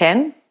 times out of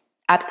 10,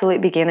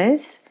 absolute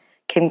beginners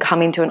can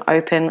come into an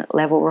open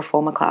level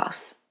reformer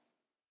class.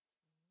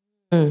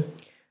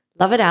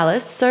 Love it,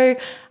 Alice. So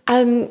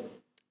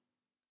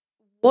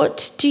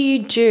what do you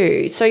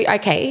do? So,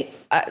 okay,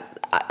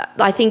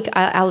 I think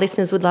our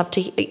listeners would love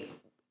to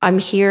I'm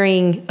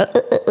hearing,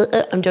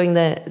 I'm doing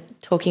the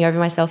talking over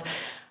myself.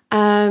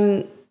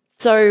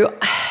 So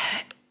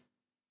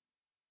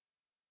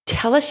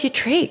tell us your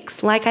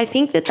tricks. Like, I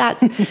think that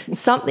that's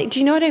something, do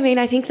you know what I mean?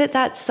 I think that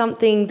that's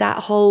something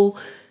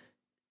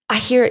I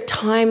hear it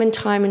time and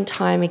time and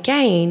time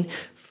again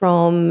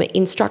from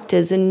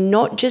instructors, and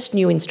not just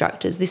new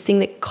instructors, this thing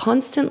that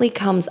constantly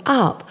comes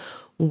up.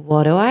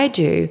 What do I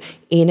do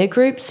in a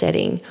group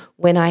setting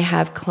when I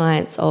have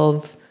clients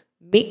of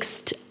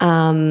mixed,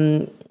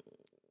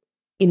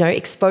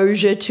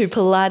 exposure to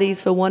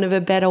Pilates, for want of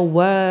a better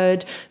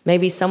word?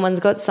 Maybe someone's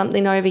got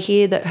something over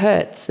here that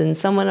hurts and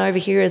someone over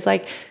here is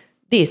like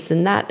this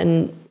and that.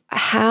 And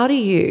how do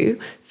you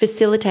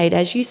facilitate,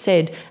 as you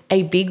said,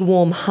 a big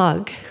warm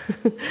hug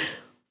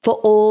for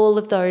all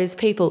of those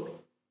people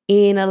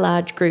in a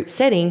large group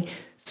setting,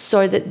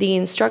 so that the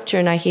instructor,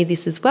 and I hear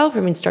this as well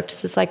from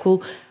instructors, it's like,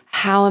 well,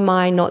 how am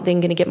I not then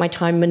going to get my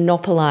time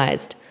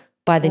monopolized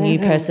by the new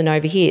person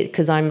over here,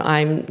 because I'm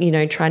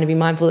trying to be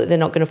mindful that they're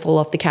not going to fall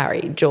off the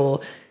carriage? Or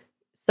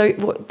so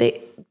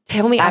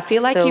tell me. Absolutely.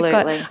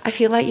 I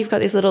feel like you've got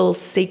this little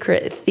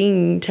secret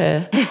thing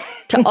to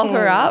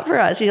offer up for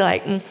us. You're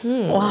like,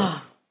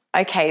 Wow.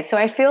 Okay, so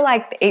I feel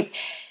like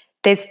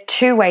there's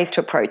two ways to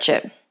approach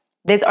it.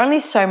 There's only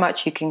so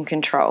much you can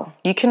control.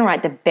 You can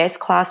write the best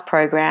class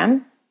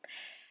program,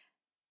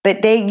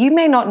 but you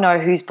may not know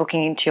who's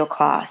booking into your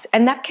class,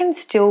 and that can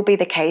still be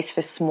the case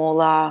for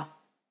smaller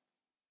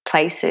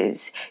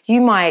places. You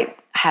might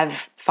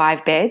have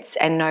 5 beds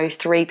and know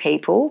 3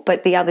 people,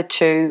 but the other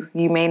 2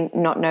 you may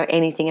not know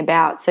anything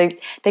about. So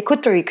they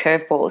could throw you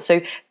curveballs. So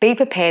be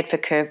prepared for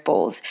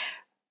curveballs.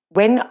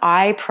 When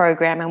I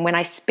program and when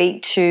I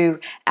speak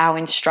to our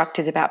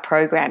instructors about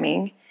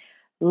programming,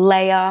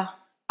 layer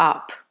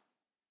up.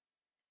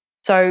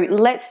 So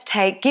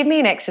give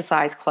me an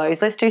exercise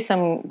close. Let's do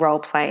some role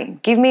playing.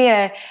 Give me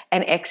an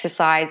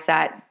exercise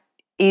that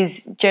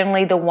is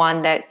generally the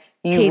one that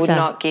you Teaser. would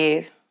not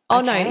give. Oh,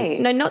 okay.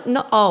 no,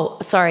 not. Oh,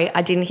 sorry.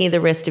 I didn't hear the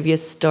rest of your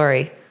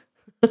story.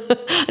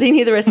 I didn't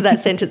hear the rest of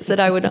that sentence that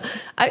I would not.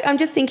 I'm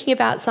just thinking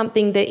about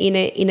something that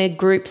in a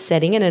group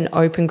setting, in an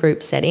open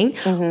group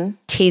setting,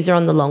 teaser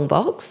on the long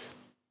box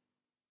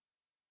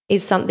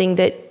is something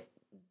that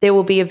there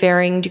will be a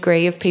varying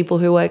degree of people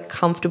who are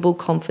comfortable,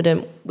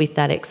 confident with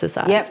that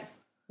exercise.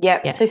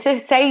 Yep. So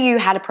say you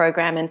had a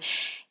program, and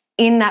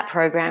in that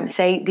program,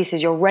 say this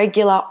is your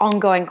regular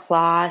ongoing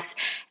class,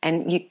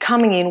 and you're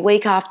coming in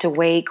week after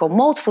week or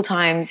multiple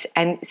times,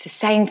 and it's the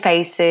same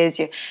faces.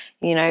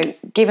 You're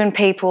giving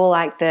people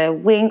like the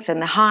winks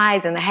and the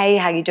highs and the hey,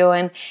 how you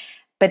doing?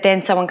 But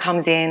then someone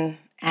comes in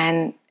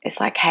and it's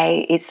like,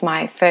 hey, it's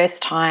my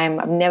first time.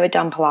 I've never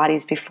done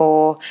Pilates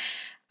before.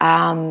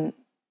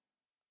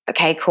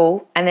 Okay,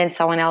 cool. And then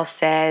someone else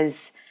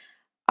says,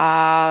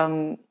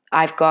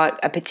 I've got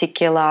a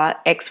particular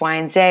X, Y,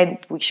 and Z,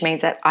 which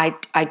means that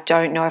I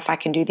don't know if I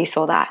can do this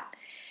or that.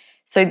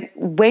 So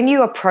when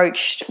you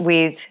approach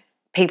with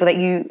people that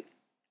you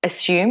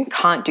assume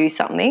can't do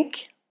something,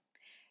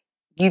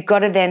 you've got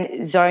to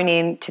then zone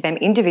in to them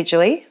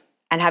individually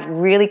and have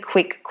really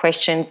quick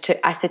questions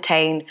to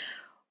ascertain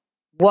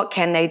what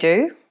can they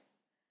do,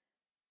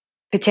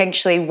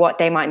 potentially what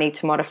they might need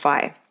to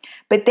modify.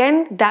 But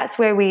then that's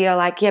where we are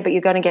like, yeah, but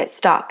you're going to get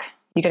stuck.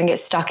 You're going to get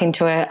stuck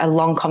into a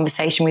long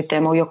conversation with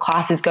them, or your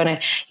class is going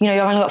to, you've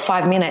only got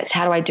 5 minutes.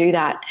 How do I do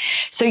that?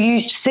 So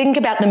you think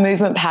about the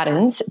movement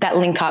patterns that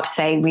link up,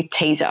 say, with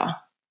teaser,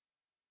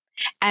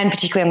 and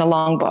particularly on the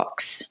long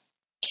box.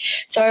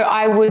 So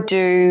I would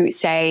do,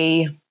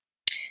 say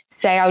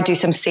I would do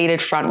some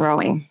seated front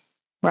rowing,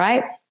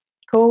 right?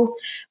 Cool.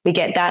 We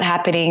get that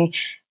happening.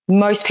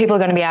 Most people are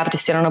going to be able to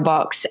sit on a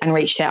box and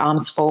reach their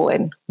arms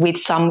forward with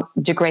some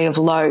degree of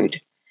load.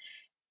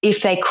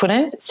 If they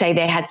couldn't, say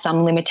they had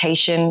some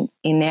limitation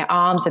in their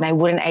arms and they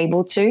weren't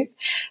able to,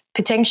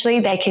 potentially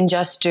they can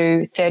just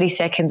do 30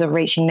 seconds of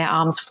reaching their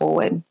arms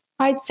forward.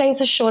 I'd say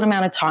it's a short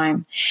amount of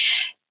time.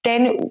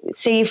 Then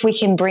see if we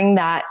can bring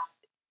that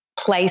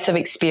place of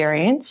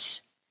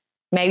experience,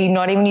 maybe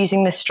not even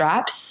using the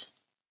straps,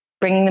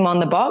 bringing them on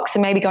the box,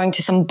 and maybe going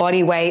to some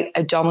body weight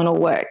abdominal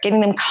work,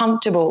 getting them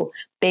comfortable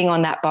being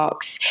on that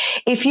box.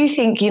 If you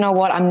think,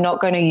 I'm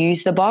not going to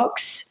use the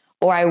box,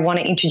 or I want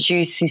to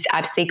introduce this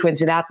ab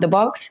sequence without the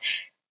box,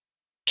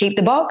 keep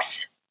the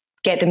box,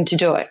 get them to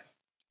do it.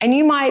 And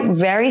you might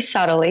very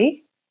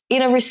subtly,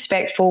 in a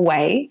respectful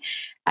way,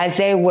 as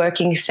they're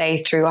working,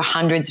 say, through a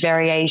hundreds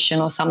variation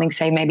or something,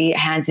 say maybe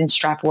hands in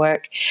strap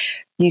work,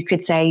 you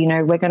could say,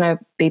 we're going to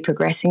be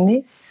progressing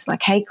this.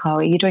 Like, hey,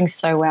 Chloe, you're doing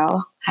so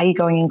well. How are you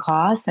going in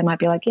class? They might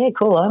be like, yeah,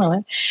 cool, I don't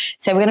know.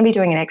 So we're going to be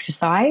doing an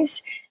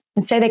exercise,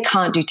 and say they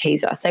can't do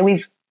teaser. So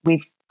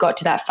we've got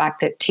to that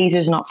fact that teaser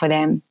is not for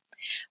them.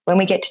 When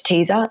we get to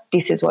teaser,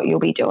 this is what you'll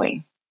be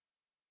doing.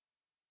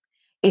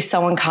 If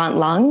someone can't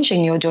lunge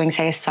and you're doing,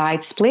 say, a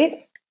side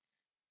split,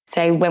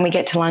 say when we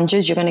get to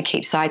lunges, you're going to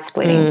keep side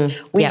splitting.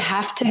 We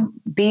have to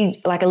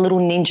be like a little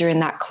ninja in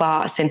that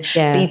class and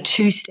be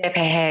 2 steps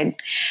ahead.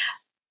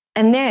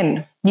 And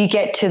then you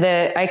get to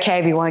okay,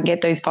 everyone,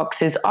 get those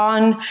boxes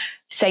on,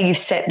 say you've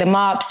set them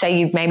up, say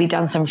you've maybe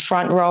done some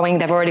front rowing,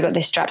 they've already got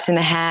their straps in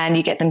the hand,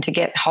 you get them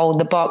to hold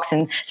the box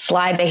and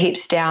slide their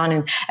hips down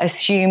and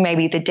assume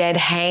maybe the dead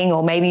hang,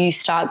 or maybe you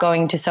start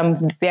going to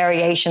some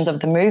variations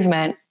of the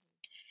movement.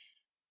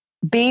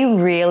 Be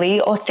really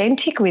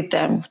authentic with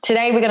them.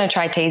 Today we're going to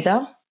try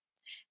teaser.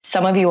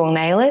 Some of you will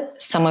nail it,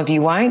 some of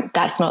you won't.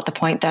 That's not the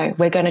point though.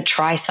 We're going to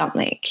try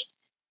something.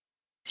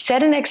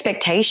 Set an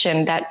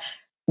expectation that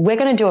we're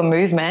going to do a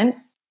movement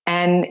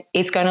and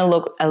it's going to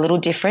look a little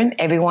different.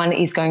 Everyone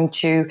is going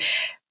to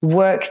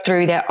work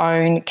through their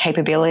own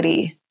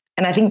capability.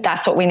 And I think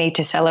that's what we need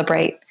to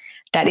celebrate,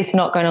 that it's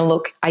not going to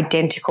look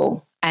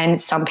identical.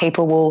 And some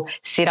people will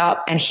sit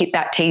up and hit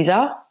that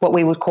teaser, what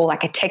we would call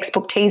like a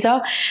textbook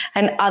teaser,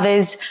 and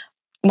others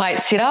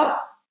might sit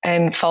up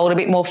and fold a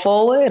bit more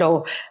forward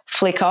or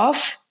flick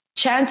off.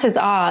 Chances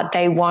are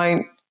they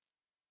won't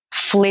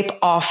flip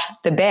off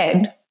the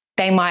bed.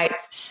 They might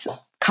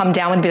come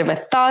down with a bit of a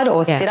thud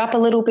or sit up a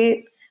little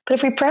bit. But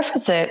if we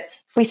preface it,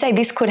 if we say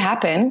this could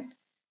happen,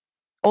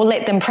 or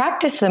let them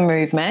practice the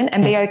movement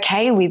and be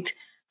okay with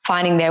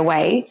finding their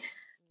way,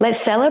 let's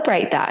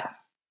celebrate that.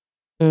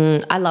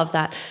 I love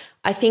that.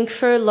 I think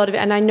for a lot of,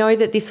 and I know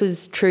that this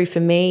was true for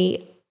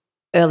me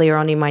earlier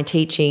on in my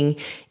teaching,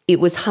 it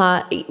was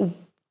hard.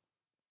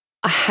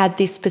 I had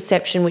this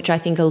perception, which I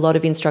think a lot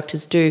of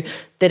instructors do,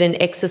 that an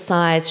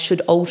exercise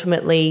should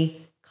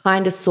ultimately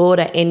kind of sort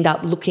of end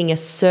up looking a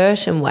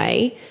certain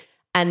way,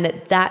 and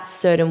that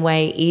certain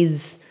way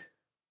is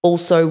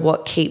also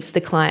what keeps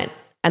the client,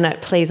 and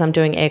please, I'm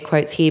doing air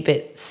quotes here,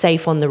 but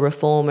safe on the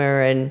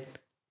reformer. And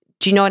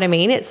do you know what I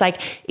mean? It's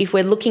like if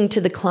we're looking to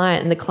the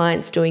client and the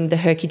client's doing the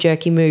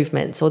herky-jerky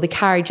movements, or the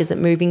carriage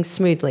isn't moving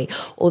smoothly,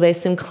 or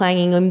there's some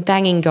clanging and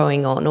banging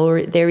going on,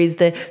 or there is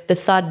the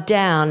thud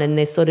down and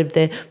there's sort of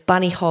the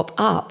bunny hop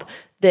up,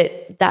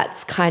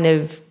 that's kind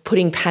of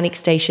putting panic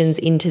stations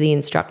into the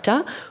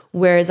instructor.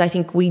 Whereas I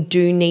think we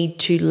do need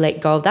to let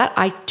go of that.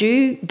 I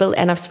do,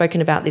 and I've spoken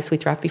about this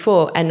with Raf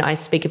before, and I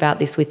speak about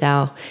this with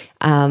our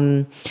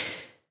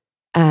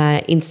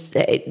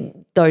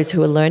those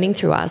who are learning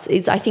through us,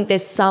 is I think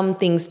there's some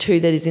things too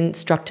that as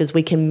instructors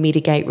we can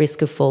mitigate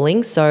risk of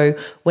falling. So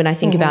when I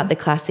think about the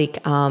classic,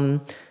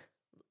 I'm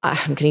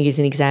going to use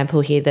an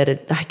example here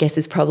that I guess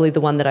is probably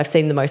the one that I've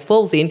seen the most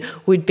falls in,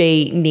 would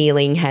be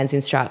kneeling, hands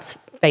in straps,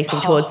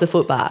 facing towards the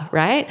foot bar,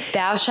 right?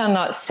 Thou shalt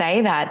not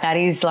say that. That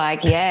is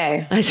like,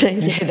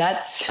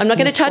 that's I'm not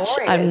going to touch.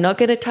 I'm not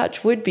going to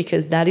touch wood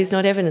because that is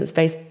not evidence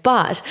based.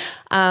 But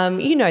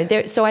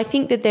so I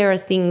think that there are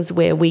things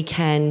where we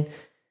can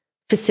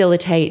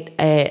facilitate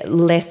a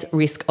less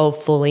risk of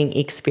falling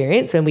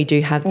experience when we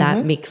do have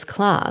that mixed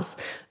class.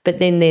 But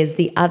then there's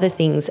the other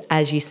things,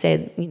 as you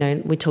said,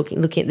 we're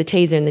looking at the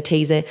teaser, and the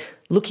teaser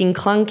looking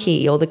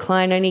clunky, or the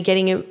client only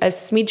getting a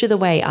smidge of the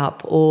way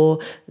up, or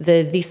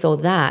the this or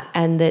that,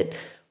 and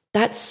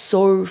that's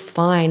so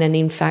fine. And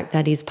in fact,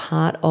 that is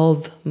part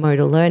of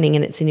motor learning,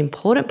 and it's an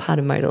important part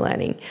of motor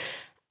learning.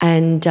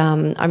 And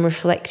I'm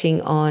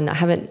reflecting on, I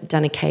haven't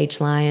done a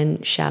cage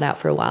lion shout out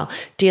for a while.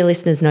 Dear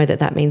listeners know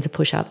that means a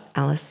push-up,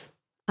 Alice.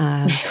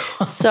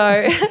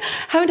 So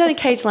haven't done a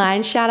cage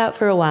lion shout out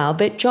for a while,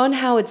 but John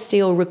Howard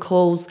Steele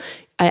recalls,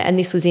 and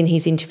this was in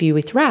his interview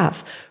with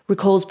Raf,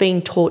 recalls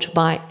being taught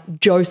by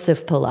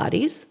Joseph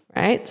Pilates,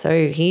 right?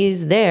 So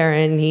he's there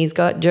and he's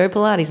got Joe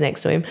Pilates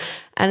next to him.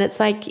 And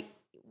it's like,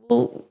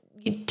 well,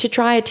 to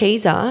try a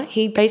teaser,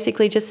 he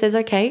basically just says,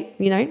 okay,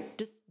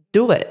 just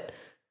do it.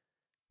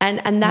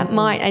 And that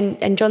might,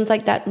 and John's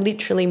like, that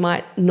literally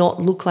might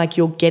not look like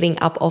you're getting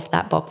up off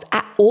that box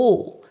at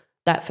all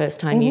that first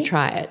time you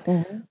try it.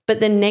 But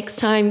the next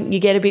time you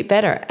get a bit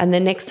better, and the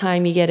next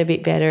time you get a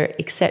bit better,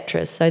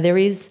 etc. So there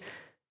is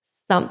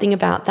something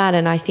about that.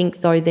 And I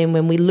think though then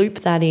when we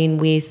loop that in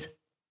with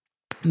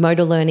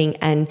motor learning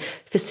and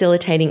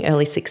facilitating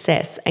early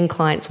success, and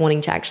clients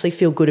wanting to actually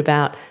feel good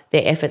about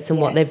their efforts and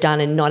what they've done,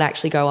 and not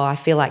actually go, oh, I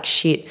feel like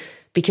shit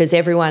because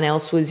everyone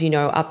else was,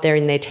 up there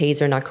in their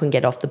teaser and I couldn't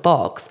get off the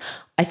box.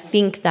 I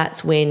think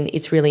that's when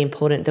it's really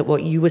important that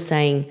what you were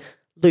saying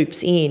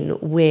loops in,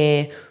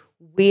 where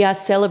we are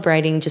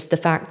celebrating just the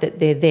fact that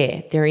they're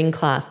there, they're in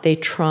class, they're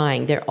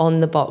trying, they're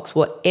on the box.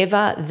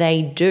 Whatever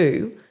they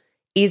do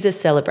is a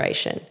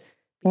celebration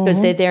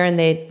because they're there and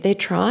they're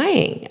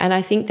trying. And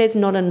I think there's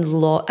not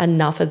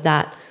enough of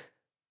that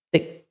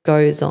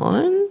goes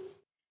on.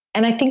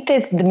 And I think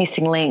there's the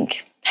missing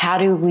link. How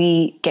do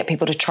we get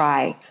people to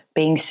try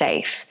being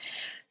safe?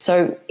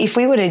 So if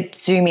we were to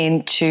zoom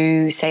in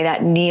to, say,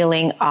 that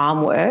kneeling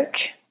arm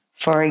work,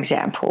 for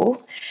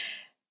example,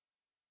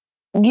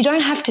 you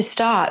don't have to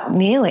start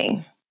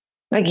kneeling.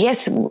 Like,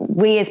 yes,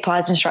 we as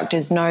Pilates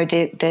instructors know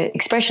that the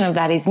expression of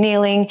that is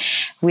kneeling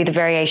with a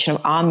variation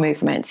of arm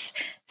movements.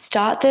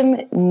 Start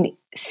them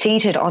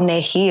seated on their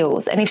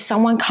heels. And if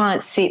someone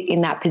can't sit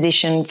in that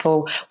position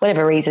for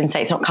whatever reason,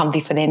 say it's not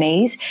comfy for their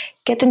knees,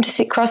 get them to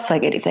sit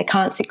cross-legged. If they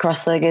can't sit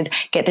cross-legged,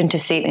 get them to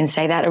sit in,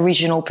 say, that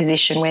original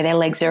position where their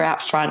legs are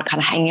out front,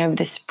 kind of hanging over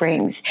the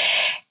springs.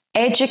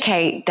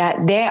 Educate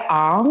that their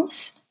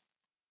arms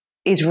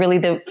is really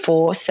the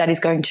force that is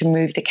going to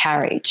move the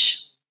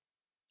carriage.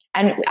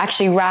 And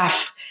actually,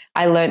 Raf,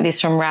 I learned this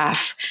from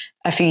Raf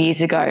a few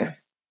years ago.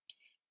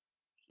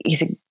 He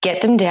said,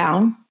 get them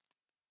down,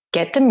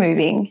 get them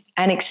moving,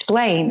 and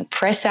explain,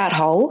 press out,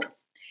 hold.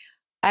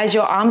 As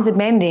your arms are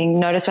bending,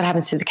 notice what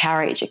happens to the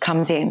carriage. It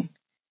comes in.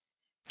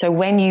 So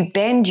when you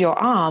bend your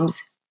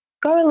arms,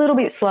 go a little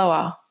bit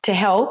slower to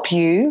help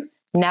you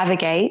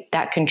navigate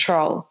that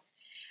control.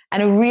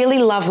 And a really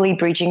lovely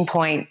bridging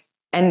point,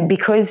 and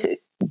because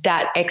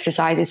that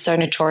exercise is so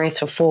notorious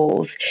for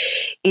falls,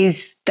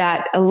 is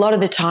that a lot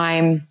of the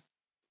time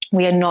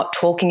we are not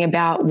talking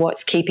about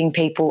what's keeping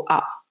people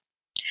up.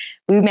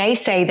 We may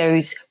say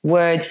those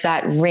words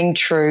that ring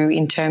true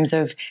in terms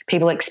of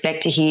people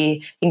expect to hear,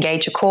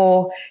 engage your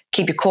core,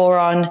 keep your core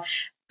on,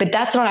 but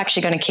that's not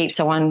actually going to keep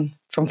someone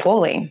from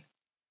falling.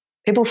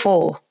 People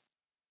fall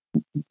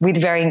with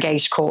very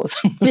engaged cores.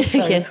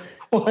 So, Yeah.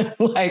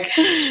 like,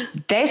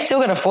 they're still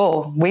going to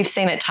fall. We've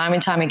seen it time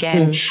and time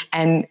again.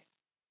 And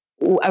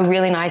a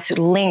really nice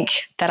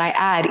link that I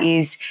add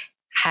is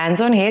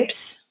hands on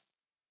hips,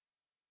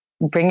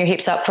 bring your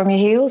hips up from your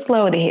heels,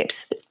 lower the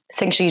hips,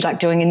 essentially like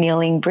doing a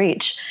kneeling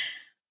bridge.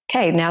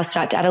 Okay, now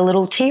start to add a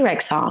little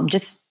T-Rex arm,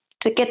 just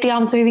to get the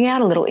arms moving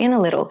out a little, in a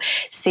little.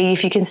 See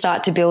if you can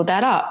start to build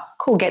that up.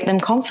 Cool, get them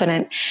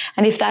confident.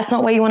 And if that's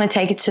not where you want to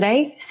take it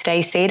today,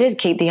 stay seated,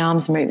 keep the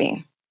arms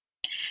moving.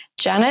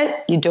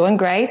 Janet, you're doing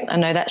great. I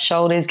know that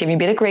shoulder's giving you a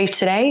bit of grief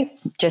today.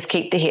 Just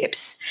keep the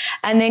hips.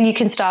 And then you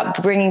can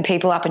start bringing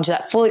people up into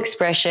that full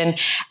expression.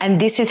 And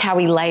this is how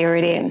we layer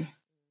it in.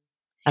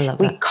 I love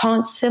that. We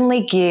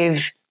constantly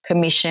give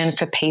permission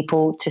for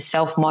people to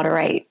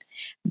self-moderate.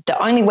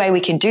 The only way we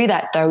can do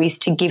that, though, is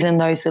to give them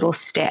those little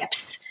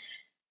steps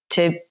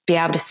to be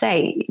able to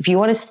say, if you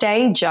want to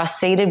stay just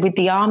seated with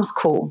the arms,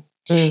 cool.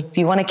 If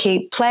you want to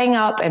keep playing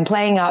up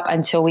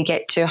until we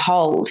get to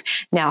hold,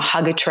 now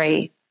hug a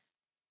tree.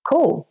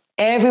 Cool.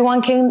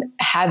 Everyone can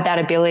have that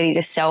ability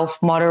to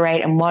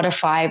self-moderate and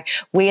modify.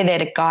 We are there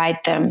to guide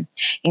them,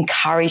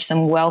 encourage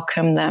them,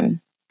 welcome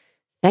them.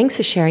 Thanks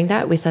for sharing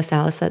that with us,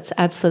 Alice. That's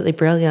absolutely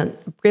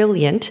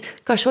brilliant.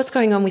 Gosh, what's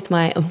going on with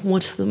my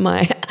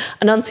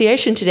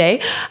enunciation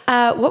today?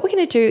 What we're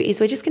going to do is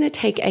we're just going to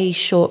take a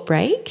short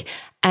break,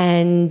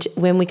 and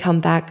when we come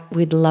back,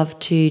 we'd love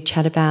to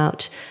chat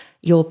about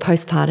your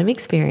postpartum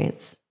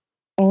experience.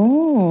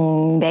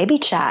 Baby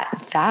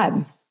chat,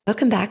 fab.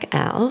 Welcome back,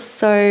 Al.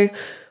 So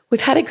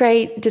we've had a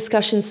great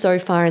discussion so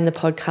far in the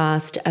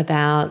podcast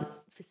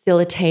about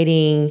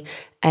facilitating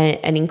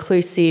an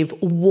inclusive,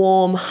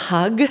 warm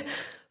hug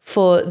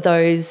for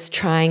those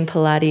trying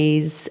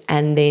Pilates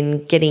and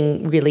then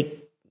getting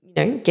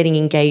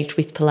engaged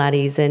with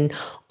Pilates and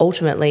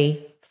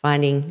ultimately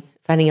finding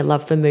a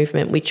love for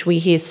movement, which we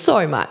hear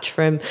so much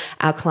from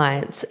our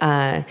clients.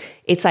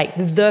 It's like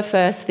the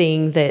first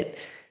thing that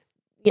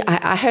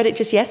I heard it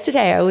just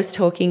yesterday. I was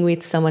talking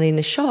with someone in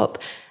a shop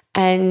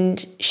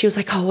and she was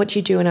like, oh, what do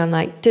you do? And I'm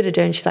like,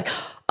 da-da-da. And she's like,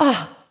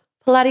 oh,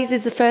 Pilates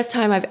is the first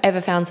time I've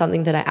ever found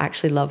something that I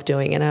actually love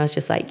doing. And I was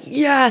just like,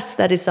 yes,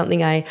 that is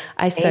something I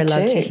so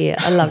love to hear.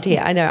 I love to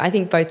hear. I know. I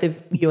think both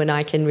of you and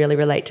I can really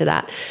relate to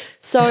that.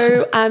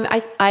 So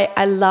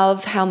I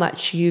love how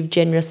much you've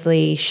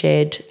generously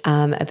shared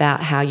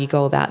about how you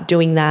go about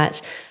doing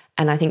that.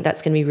 And I think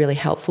that's going to be really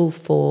helpful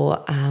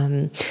for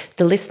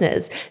the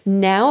listeners.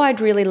 Now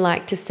I'd really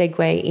like to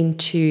segue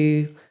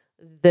into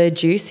the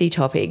juicy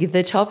topic,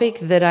 the topic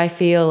that I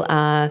feel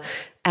our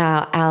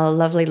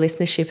lovely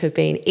listenership have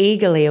been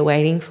eagerly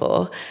awaiting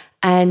for.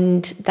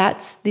 And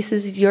this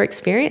is your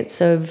experience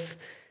of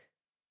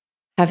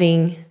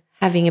having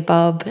a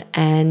bub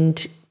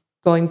and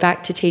going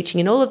back to teaching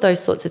and all of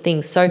those sorts of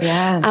things. So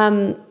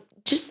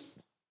just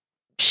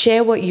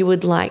share what you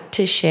would like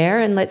to share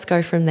and let's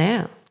go from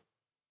there.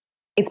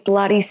 It's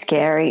bloody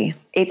scary.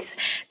 It's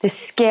the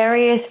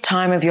scariest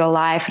time of your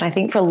life. And I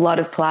think for a lot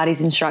of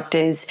Pilates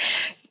instructors,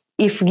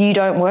 if you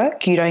don't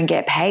work, you don't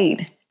get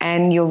paid.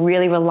 And you're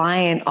really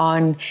reliant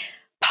on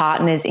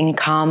partners'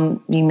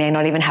 income. You may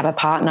not even have a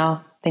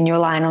partner. Then you're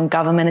relying on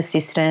government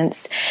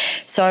assistance.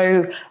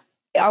 So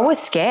I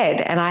was scared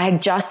and I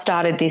had just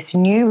started this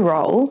new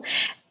role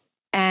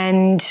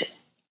and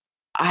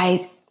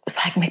I was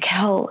like,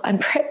 Mikkel, I'm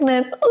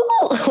pregnant.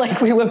 Ooh. Like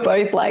we were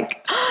both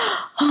like,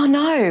 oh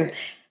no.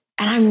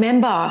 And I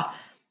remember,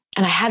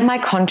 and I had my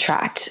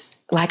contract,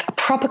 like a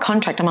proper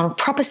contract. I'm on a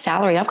proper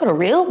salary. I've got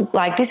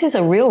this is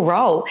a real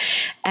role.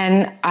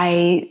 And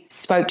I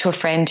spoke to a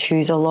friend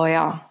who's a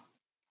lawyer.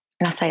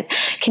 And I said,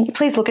 can you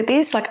please look at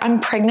this? Like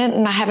I'm pregnant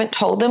and I haven't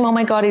told them. Oh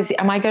my God,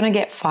 am I going to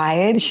get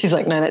fired? She's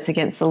like, no, that's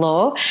against the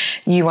law.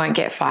 You won't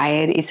get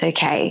fired. It's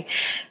okay.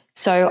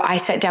 So I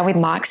sat down with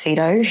Mark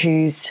Cito,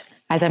 who's,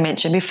 as I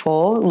mentioned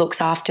before, looks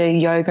after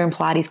yoga and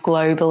Pilates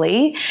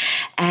globally.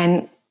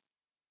 And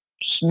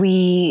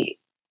we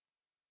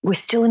were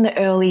still in the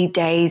early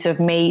days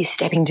of me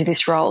stepping into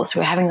this role. So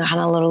we're having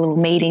kind of little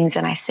meetings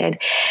and I said,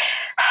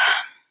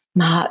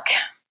 Mark,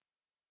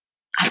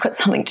 I've got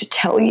something to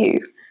tell you.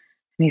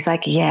 And he's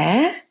like,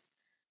 yeah,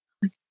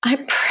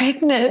 I'm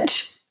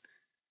pregnant.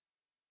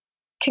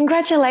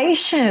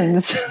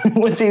 Congratulations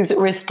was his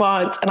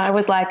response. And I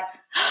was like,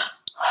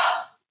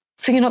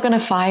 so you're not going to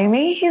fire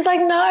me? He's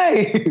like,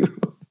 no,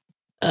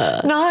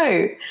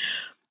 no.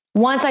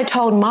 Once I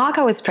told Mark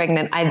I was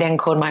pregnant, I then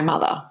called my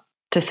mother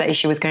to say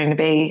she was going to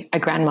be a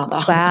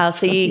grandmother. Wow.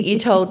 So you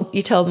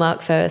told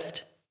Mark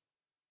first.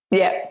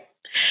 Yeah.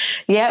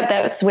 Yeah,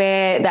 that's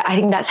where I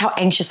think that's how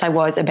anxious I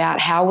was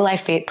about how will I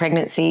fit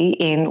pregnancy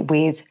in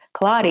with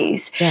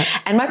Pilates. Yeah.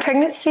 And my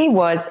pregnancy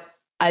was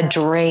a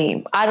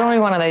dream. I don't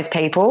know one of those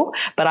people,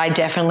 but I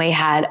definitely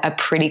had a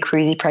pretty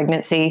cruisy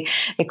pregnancy.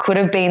 It could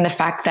have been the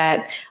fact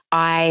that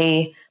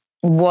I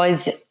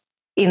was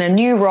in a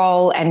new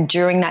role, and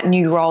during that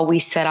new role we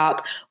set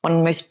up one of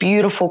the most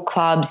beautiful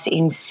clubs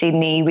in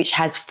Sydney, which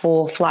has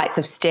 4 flights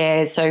of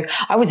stairs. So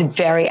I was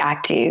very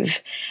active,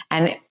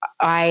 and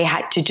I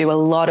had to do a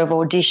lot of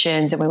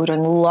auditions, and we were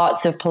doing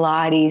lots of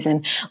Pilates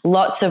and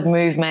lots of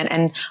movement,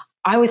 and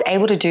I was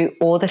able to do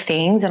all the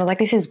things. And I was like,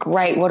 this is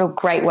great. What a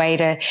great way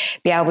to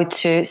be able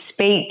to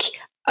speak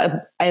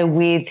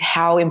with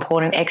how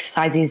important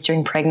exercise is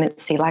during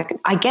pregnancy. Like,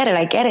 I get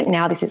it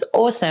now. This is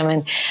awesome.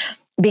 And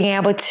being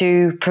able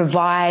to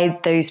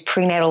provide those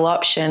prenatal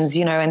options,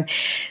 and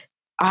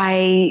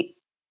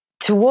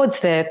towards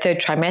the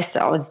 3rd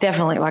trimester, I was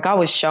definitely like, I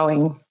was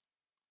showing,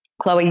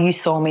 Chloe, you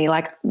saw me,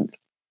 like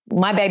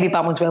my baby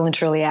bump was well and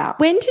truly out.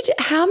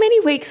 How many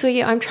weeks were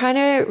you? I'm trying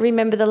to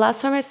remember. The last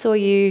time I saw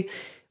you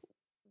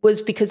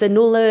was because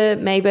Anula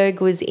Mayberg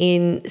was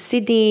in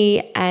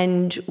Sydney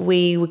and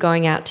we were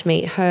going out to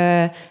meet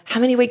her. How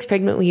many weeks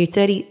pregnant were you?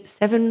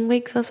 37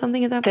 weeks or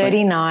something at that point?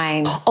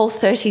 39. Oh,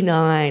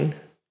 39.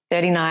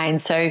 39.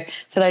 So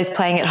for those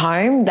playing at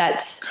home,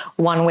 that's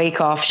 1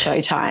 week off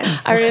showtime.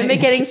 I remember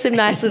getting some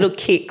nice little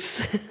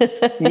kicks.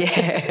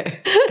 Yeah.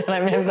 And I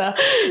remember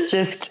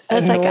just I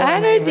was like, I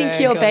don't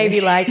think your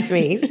baby likes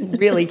me. He's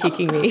really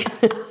kicking me.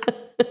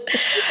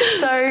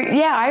 So,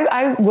 yeah,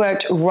 I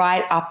worked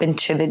right up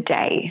into the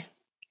day.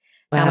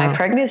 Wow. Now, my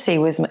pregnancy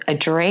was a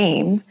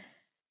dream.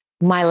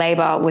 My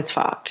labor was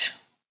fucked.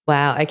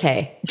 Wow.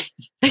 Okay.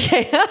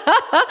 Okay.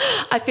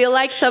 I feel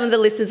like some of the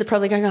listeners are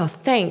probably going, oh,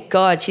 thank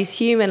God she's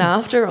human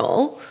after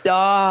all.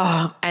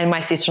 Oh, and my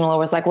sister-in-law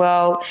was like,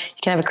 well,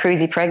 you can have a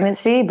cruisy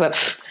pregnancy,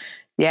 but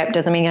yep,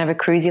 doesn't mean you have a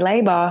cruisy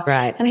labor.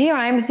 Right. And here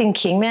I am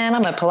thinking, man,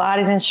 I'm a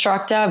Pilates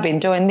instructor. I've been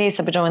doing this.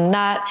 I've been doing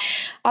that.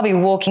 I'll be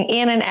walking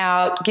in and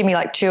out. Give me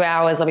like 2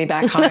 hours. I'll be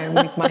back home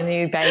with my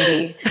new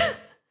baby.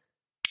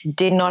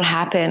 Did not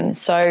happen.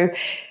 So,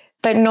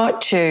 but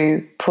not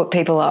to put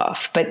people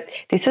off. But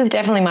this was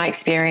definitely my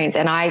experience.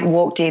 And I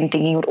walked in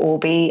thinking it would all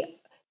be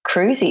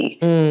cruisy.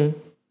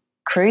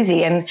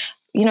 Cruisy. And,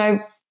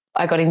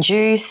 I got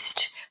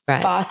induced.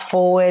 Right. Fast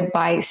forward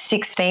by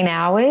 16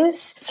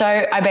 hours. So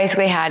I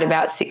basically had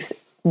about 6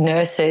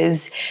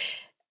 nurses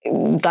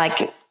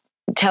like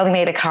telling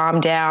me to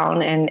calm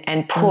down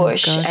and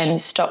push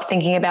and stop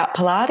thinking about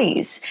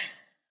Pilates.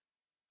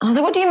 I was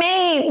like, what do you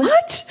mean?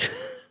 What?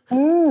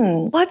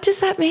 What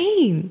does that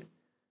mean?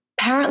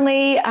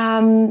 Apparently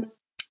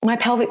my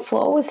pelvic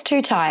floor was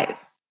too tight.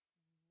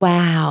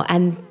 Wow.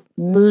 And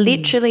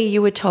literally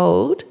you were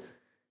told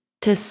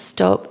to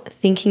stop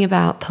thinking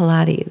about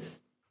Pilates.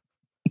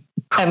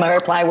 And my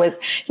reply was,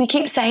 you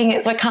keep saying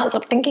it so I can't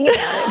stop thinking about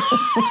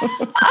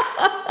it.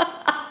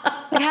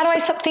 Like, how do I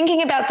stop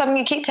thinking about something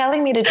you keep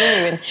telling me to do?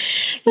 And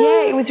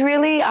yeah, it was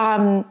really,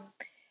 I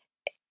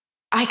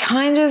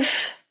kind of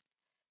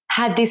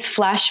had this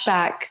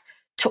flashback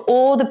to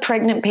all the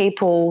pregnant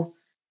people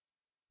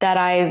that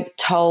I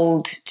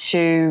told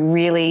to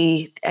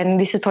really, and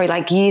this is probably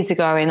like years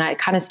ago and I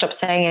kind of stopped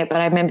saying it, but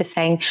I remember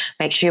saying,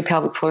 make sure your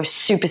pelvic floor is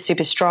super,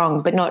 super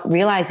strong, but not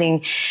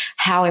realizing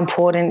how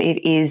important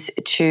it is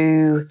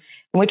to,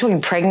 and we're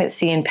talking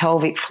pregnancy and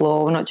pelvic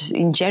floor, not just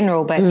in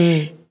general, but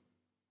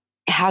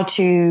how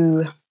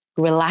to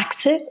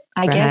relax it,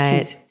 I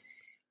guess,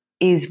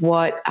 is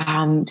what,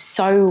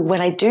 so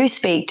when I do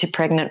speak to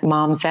pregnant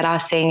moms that are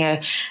seeing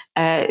a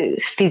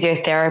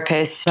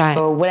physiotherapist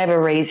for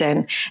whatever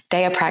reason,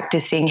 they are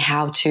practicing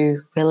how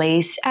to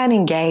release and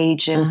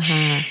engage. And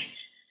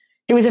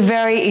it was a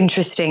very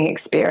interesting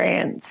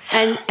experience.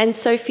 And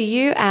so for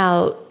you,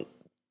 Al,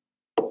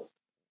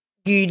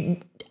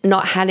 you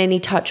not had any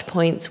touch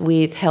points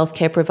with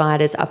healthcare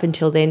providers up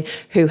until then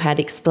who had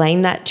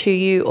explained that to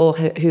you or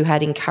who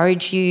had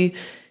encouraged you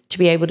to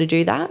be able to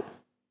do that?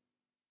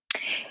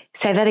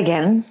 Say that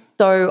again.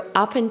 So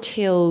up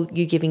until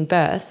you giving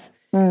birth,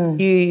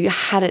 you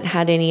hadn't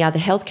had any other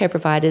healthcare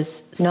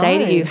providers say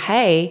to you,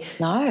 hey,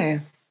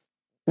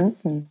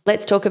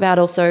 let's talk about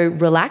also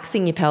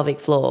relaxing your pelvic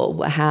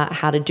floor,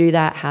 how to do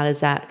that, how does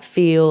that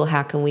feel,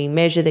 how can we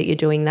measure that you're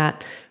doing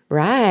that?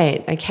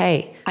 Right,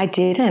 okay. I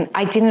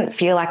didn't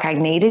feel like I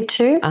needed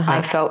to.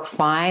 I felt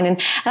fine.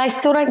 And I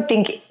still don't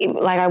think,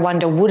 like I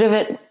wonder, would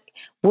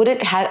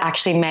it have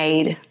actually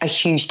made a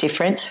huge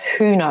difference?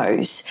 Who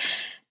knows?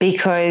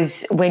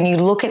 Because when you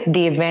look at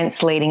the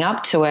events leading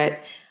up to it,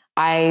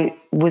 I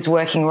was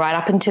working right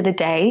up into the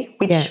day,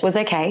 which was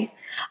okay.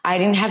 I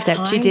didn't have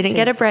time. Except you didn't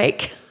get a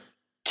break.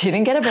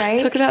 Didn't get a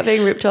break. Talk about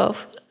being ripped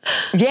off.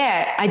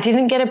 Yeah, I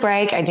didn't get a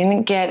break. I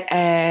didn't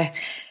get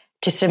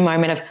just a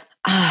moment of,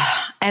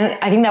 and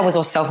I think that was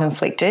all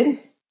self-inflicted.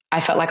 I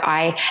felt like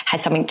I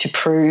had something to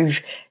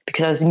prove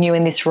because I was new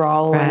in this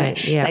role. Right,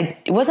 and yeah. like,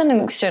 it wasn't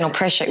an external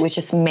pressure. It was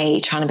just me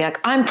trying to be like,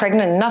 I'm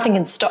pregnant and nothing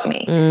can stop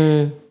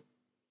me.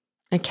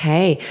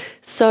 Okay.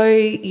 So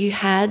you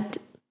had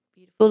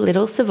beautiful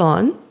little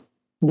Savon.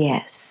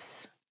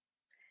 Yes.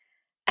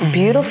 A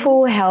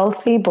beautiful,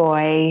 healthy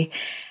boy.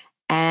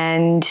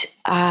 And,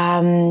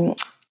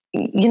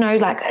 you know,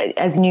 like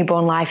as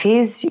newborn life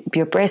is,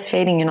 you're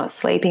breastfeeding, you're not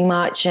sleeping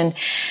much. And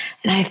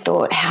I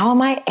thought, how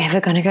am I ever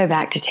going to go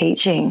back to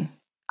teaching?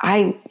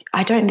 I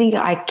don't think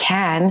I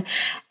can.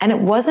 And it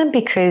wasn't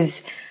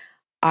because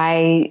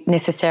I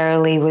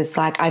necessarily was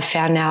like, I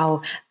found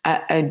now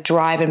a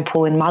drive and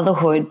pull in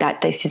motherhood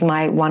that this is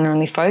my one and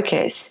only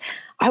focus.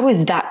 I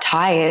was that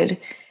tired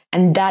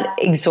and that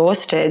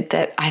exhausted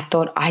that I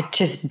thought, I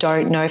just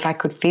don't know if I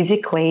could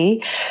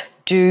physically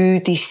do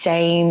the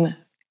same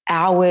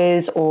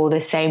hours or the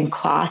same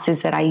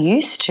classes that I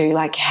used to.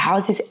 Like, how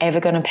is this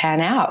ever going to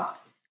pan out?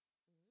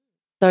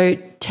 So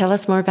tell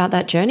us more about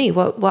that journey.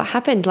 What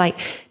happened? Like,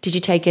 did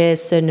you take a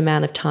certain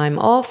amount of time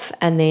off,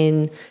 and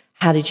then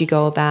how did you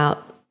go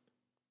about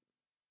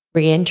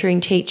re-entering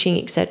teaching,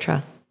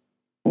 etc.?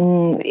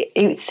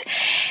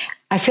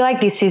 I feel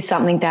like this is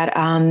something that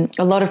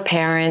a lot of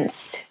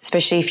parents,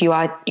 especially if you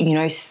are, you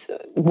know,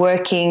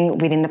 working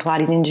within the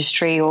Pilates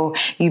industry, or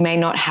you may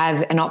not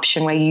have an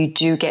option where you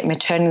do get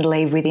maternity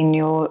leave within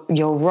your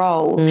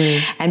role.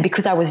 And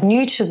because I was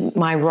new to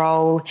my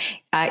role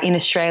in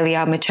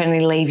Australia,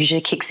 maternity leave usually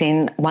kicks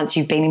in once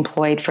you've been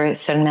employed for a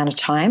certain amount of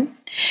time.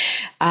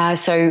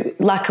 So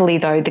luckily,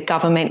 though, the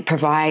government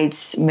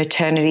provides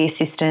maternity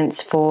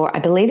assistance for, I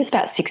believe it's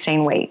about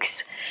 16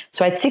 weeks.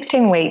 So I had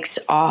 16 weeks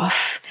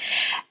off.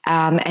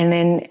 And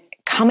then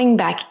coming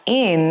back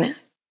in,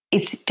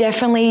 it's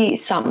definitely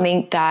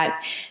something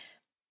that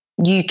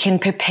you can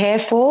prepare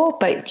for,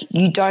 but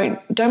you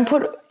don't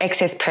put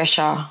excess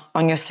pressure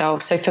on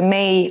yourself. So for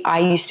me, I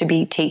used to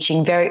be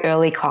teaching very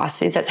early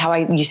classes. That's how I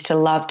used to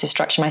love to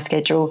structure my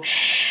schedule.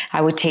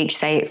 I would teach,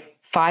 say,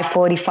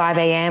 5:45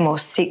 a.m. or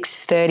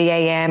 6:30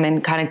 a.m.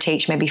 and kind of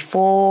teach maybe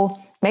 4,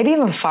 maybe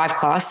even 5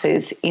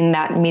 classes in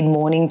that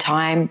mid-morning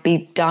time,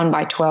 be done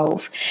by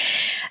 12.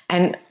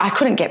 And I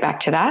couldn't get back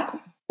to that.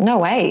 No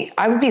way.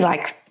 I would be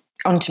like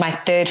onto my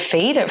 3rd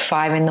feed at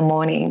 5 in the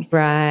morning.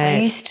 Right. I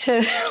used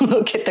to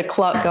look at the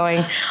clock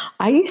going,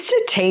 I used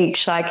to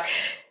teach like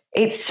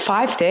it's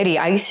 5:30.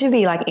 I used to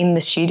be like in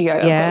the studio.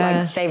 I've got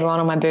like Save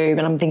On my boob,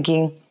 and I'm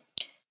thinking,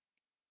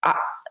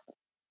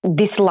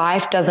 this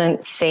life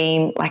doesn't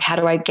seem like, how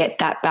do I get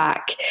that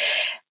back?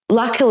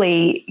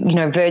 Luckily, you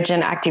know,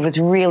 Virgin Active was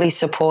really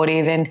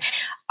supportive, and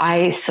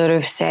I sort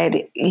of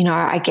said, you know,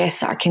 I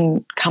guess I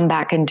can come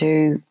back and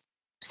do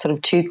sort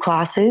of 2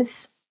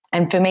 classes.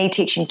 And for me,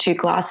 teaching 2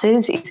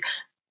 classes is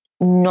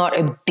not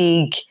a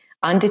big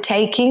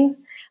undertaking,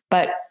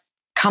 but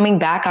coming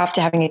back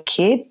after having a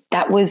kid,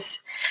 that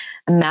was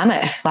a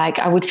mammoth. Like,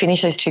 I would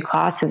finish those 2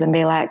 classes and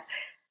be like,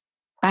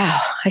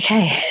 wow,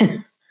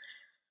 okay.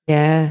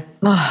 Yeah.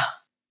 Oh,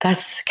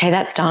 that's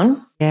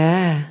done.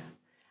 Yeah.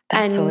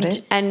 That's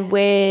sorted. And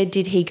where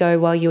did he go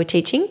while you were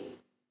teaching?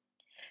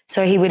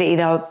 So he would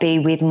either be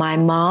with my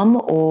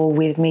mum or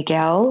with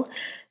Miguel.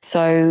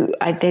 So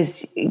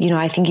there's, you know,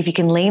 I think if you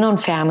can lean on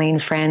family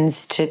and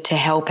friends to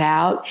help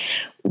out,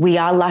 we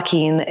are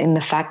lucky in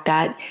the fact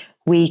that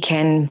we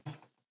can,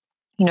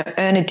 you know,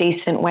 earn a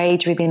decent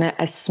wage within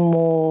a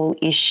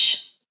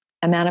small-ish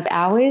amount of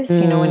hours.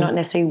 You know, we're not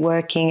necessarily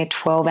working a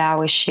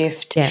 12-hour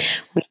shift. Yeah.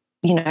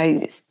 You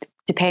know,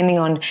 depending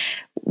on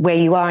where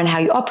you are and how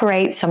you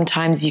operate,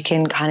 sometimes you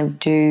can kind of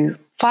do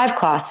 5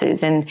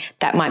 classes and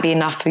that might be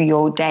enough for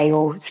your day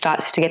or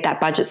starts to get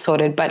that budget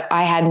sorted. But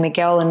I had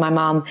Miguel and my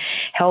mum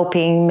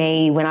helping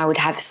me when I would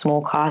have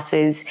small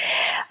classes.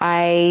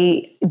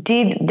 I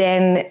did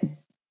then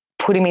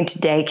put him into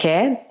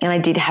daycare, and I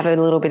did have a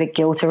little bit of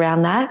guilt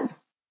around that.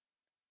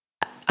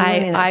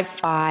 I've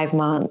 5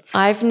 months.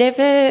 I've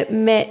never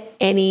met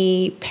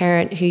any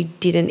parent who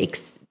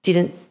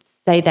didn't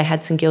say they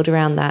had some guilt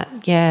around that.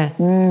 Yeah.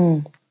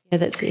 Yeah,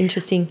 that's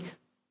interesting.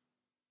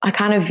 I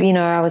kind of, you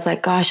know, I was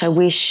like, gosh, I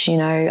wish, you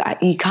know,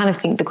 you kind of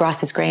think the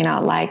grass is greener.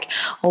 Like,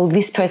 oh,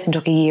 this person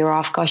took a year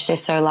off. Gosh, they're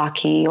so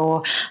lucky.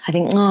 Or I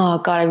think, oh,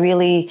 God, I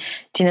really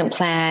didn't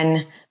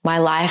plan my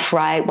life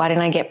right. Why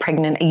didn't I get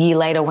pregnant a year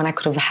later when I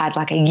could have had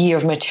like a year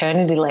of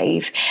maternity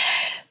leave?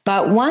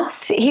 But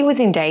once he was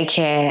in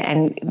daycare,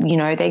 and, you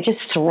know, they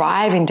just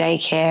thrive in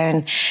daycare,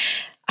 and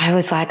I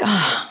was like,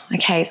 oh,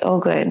 okay, it's all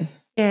good.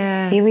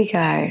 Yeah. Here we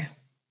go.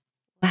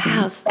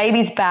 Wow.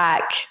 Baby's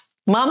back.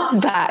 Mum's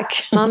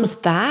back. Mum's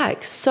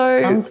back.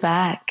 So Mum's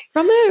back.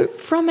 From a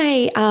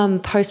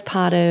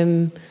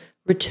postpartum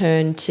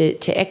return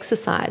to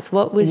exercise,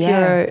 what was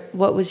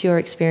your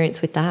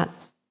experience with that?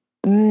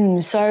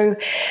 So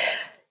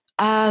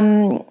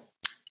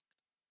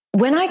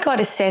when I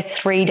got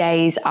assessed 3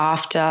 days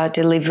after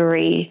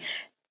delivery,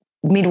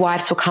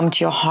 midwives will come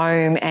to your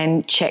home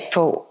and check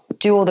for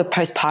do all the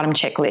postpartum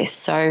checklists.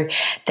 So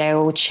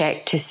they'll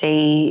check to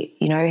see,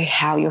 you know,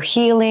 how you're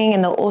healing,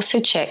 and they'll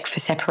also check for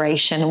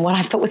separation. And what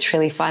I thought was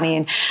really funny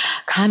and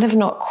kind of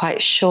not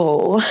quite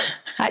sure,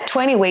 at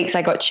 20 weeks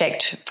I got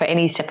checked for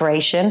any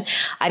separation.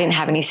 I didn't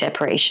have any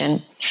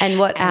separation. And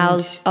what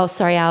ours, I was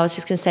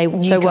just going to say,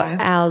 so what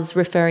ours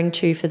referring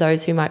to for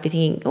those who might be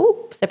thinking,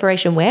 oh,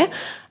 separation where?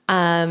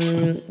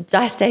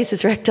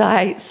 Diastasis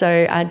recti,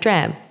 so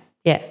DRAM.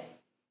 Yeah.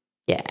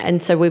 Yeah.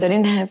 And so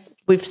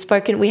we've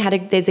spoken,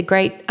 there's a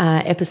great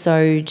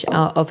episode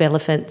of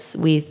elephants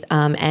with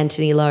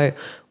Anthony Lowe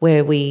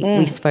where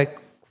we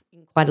spoke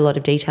in quite a lot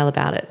of detail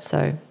about it.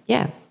 So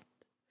yeah.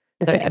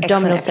 So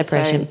abdominal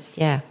separation.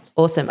 Yeah.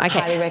 Awesome. Okay.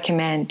 Highly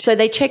recommend. So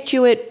they checked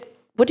you at,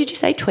 what did you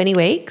say, 20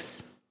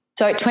 weeks?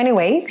 So at 20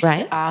 weeks,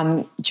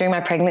 right. During my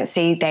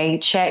pregnancy, they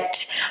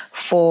checked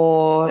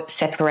for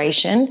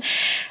separation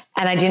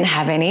and I didn't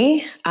have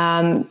any.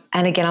 And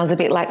again, I was a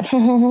bit like,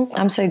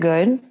 I'm so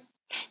good.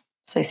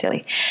 So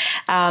silly.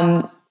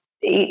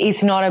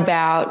 It's not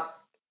about,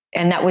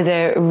 and that was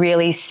a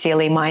really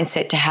silly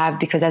mindset to have,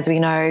 because as we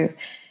know,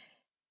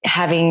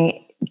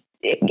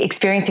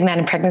 experiencing that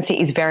in pregnancy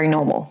is very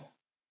normal.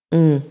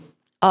 In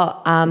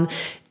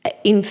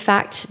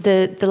fact,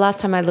 the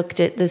last time I looked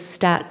at the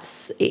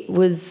stats, it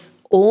was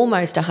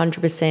almost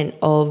 100%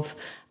 of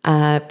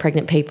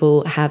pregnant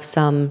people have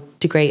some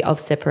degree of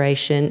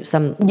separation,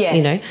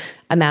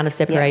 amount of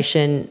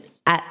separation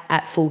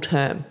at full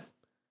term.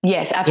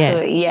 Yes,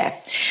 absolutely, yeah.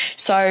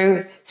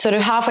 So sort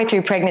of halfway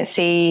through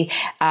pregnancy,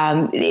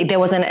 there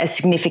wasn't a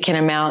significant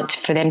amount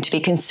for them to be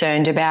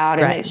concerned about,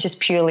 and it's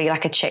just purely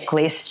like a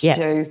checklist. Yeah.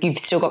 So you've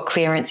still got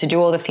clearance to do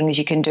all the things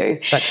you can do.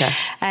 Gotcha.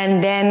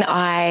 And then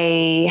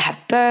I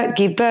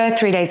give birth.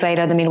 3 days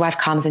later, the midwife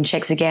comes and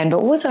checks again.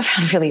 But what I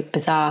found really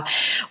bizarre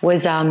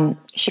was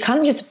she kind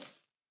of just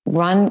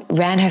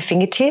ran her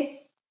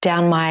fingertip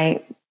down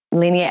my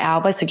linea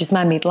alba, so just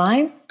my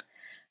midline.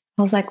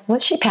 I was like,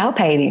 what's she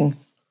palpating?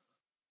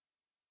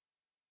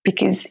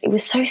 Because it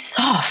was so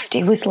soft.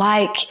 It was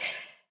like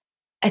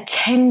a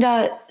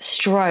tender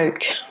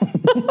stroke.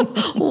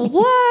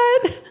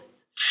 What?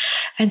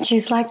 And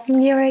she's like,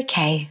 you're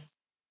okay.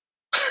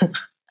 I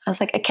was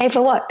like, okay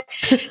for what?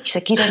 She's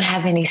like, you don't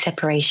have any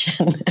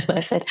separation. And I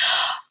said,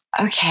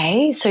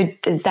 okay, so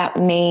does that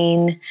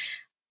mean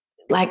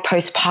like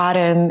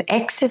postpartum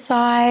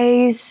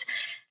exercise?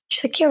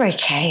 She's like, you're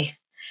okay.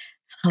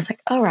 I was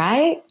like, all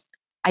right.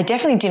 I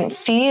definitely didn't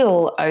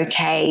feel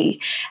okay.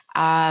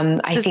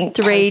 I think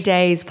 3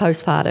 days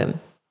postpartum.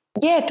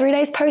 Yeah, 3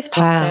 days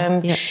postpartum.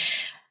 Wow. Yeah.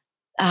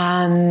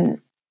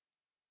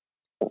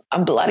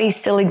 I'm bloody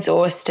still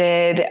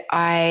exhausted.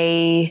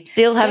 I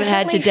still haven't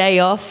had your day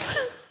off.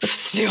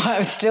 Still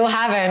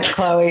haven't,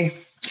 Chloe.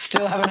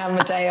 Still haven't had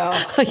my day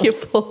off. Oh, you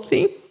poor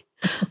thing.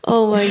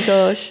 Oh my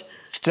gosh.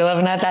 Still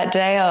haven't had that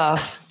day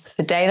off.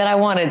 The day that I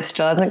wanted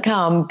still hasn't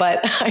come.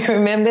 But I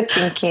remember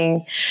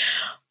thinking,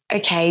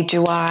 okay,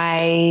 can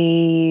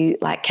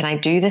I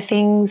do the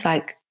things?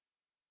 Like,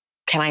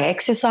 can I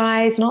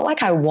exercise? Not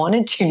like I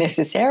wanted to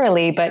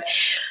necessarily, but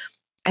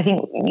I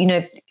think,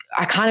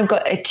 I kind of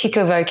got a tick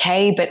of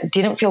okay, but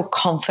didn't feel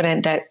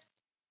confident that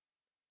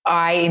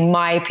I, in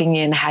my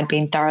opinion, had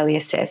been thoroughly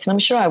assessed. And I'm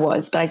sure I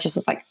was, but I just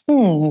was like,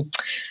 all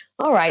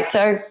right. So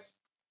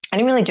I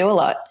didn't really do a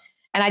lot.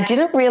 And I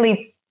didn't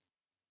really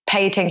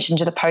pay attention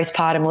to the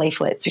postpartum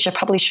leaflets, which I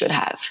probably should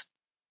have.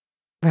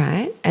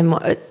 Right. And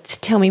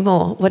tell me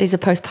more. What is a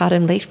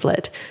postpartum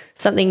leaflet?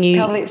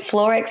 Pelvic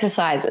floor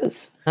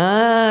exercises.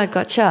 Ah,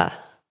 gotcha.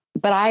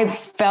 But I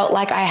felt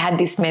like I had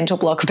this mental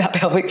block about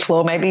pelvic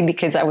floor, maybe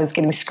because I was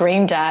getting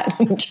screamed at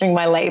during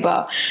my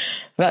labor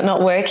about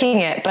not working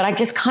it. But I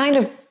just sort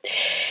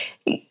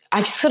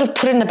of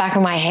put it in the back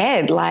of my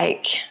head,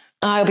 like,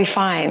 oh, I'll be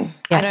fine.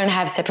 Yeah. I don't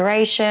have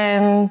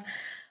separation.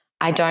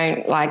 I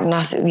don't like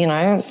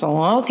nothing, so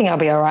I think I'll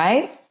be all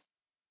right.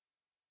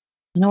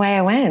 And away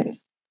I went.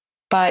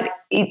 But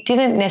it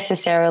didn't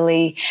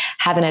necessarily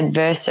have an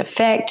adverse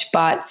effect,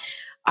 but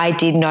I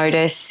did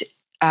notice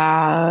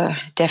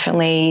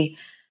definitely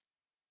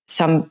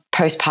some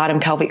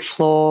postpartum pelvic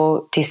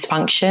floor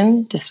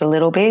dysfunction, just a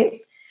little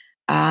bit.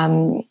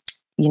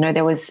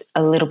 There was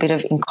a little bit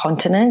of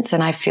incontinence,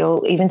 and I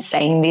feel even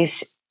saying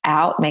this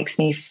out makes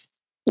me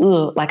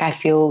like I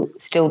feel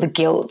still the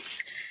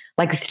guilt,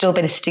 like there's still a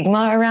bit of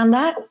stigma around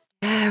that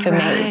for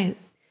me.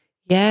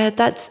 Yeah,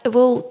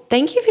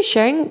 thank you for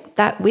sharing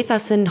that with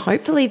us, and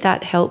hopefully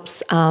that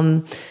helps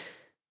start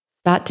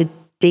to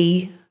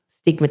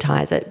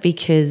destigmatize it,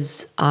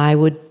 because I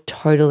would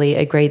totally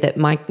agree that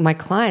my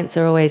clients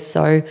are always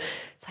so,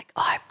 it's like,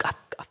 oh, I've got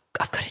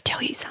to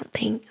tell you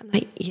something. I'm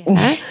like,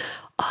 yeah.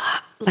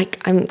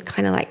 I'm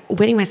kind of like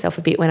wetting myself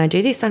a bit when I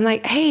do this. I'm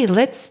like, hey,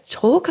 let's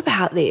talk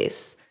about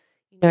this.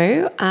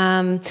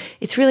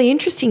 It's really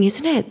interesting,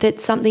 isn't it,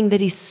 that something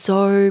that is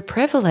so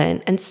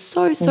prevalent and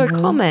so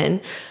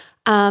common.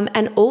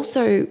 And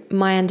also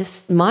my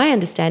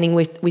understanding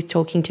with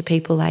talking to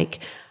people like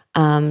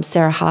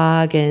Sarah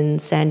Haag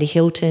and Sandy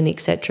Hilton,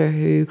 etc.,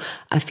 who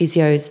are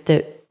physios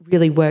that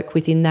really work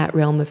within that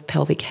realm of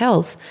pelvic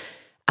health,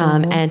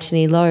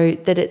 Anthony Lowe,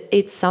 that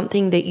it's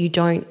something that you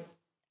don't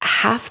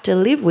have to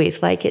live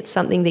with. Like, it's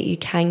something that you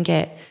can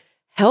get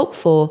help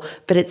for,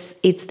 but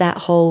it's that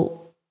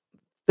whole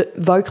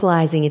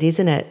vocalizing it,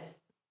 isn't it?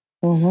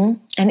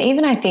 Mm-hmm. And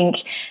even I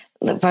think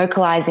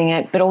vocalizing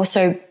it, but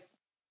also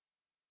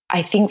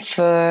I think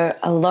for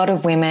a lot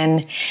of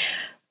women,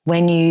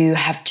 when you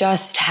have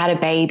just had a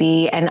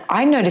baby, and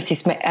I noticed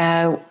this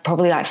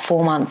probably like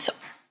 4 months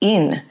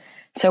in,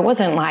 so it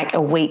wasn't like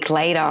a week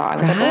later. I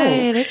was like,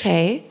 oh,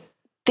 okay.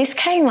 This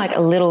came like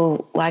a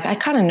little, like I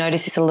kind of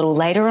noticed this a little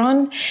later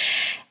on.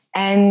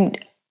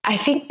 And I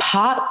think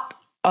part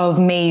of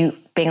me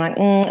being like,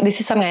 this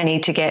is something I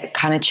need to get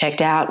kind of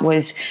checked out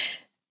was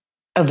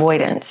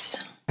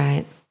avoidance.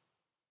 Right.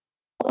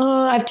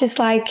 Oh, I've just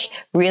like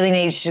really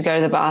needed to go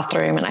to the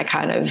bathroom, and I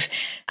kind of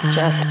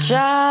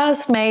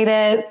just made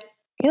it.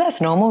 Yeah,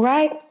 that's normal,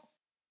 right?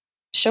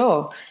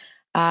 Sure.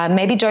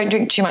 Maybe don't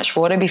drink too much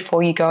water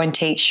before you go and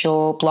teach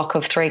your block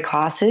of 3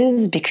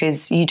 classes,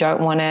 because you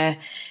don't want to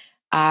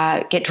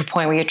get to a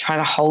point where you're trying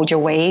to hold your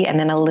wee and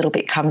then a little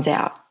bit comes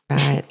out.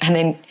 Right. And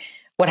then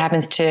what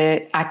happens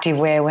to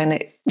activewear when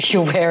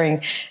you're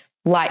wearing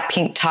light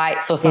pink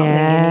tights or something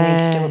and you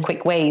need to do a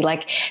quick wee?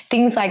 Like,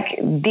 things like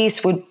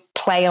this would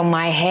play on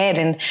my head.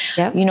 And,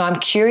 you know, I'm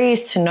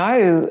curious to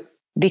know,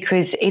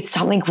 because it's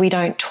something we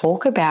don't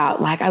talk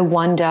about. Like, I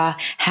wonder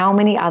how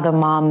many other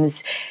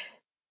mums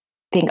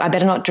think, I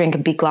better not drink a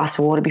big glass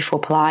of water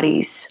before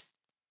Pilates.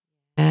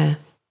 Yeah.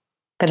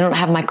 Better not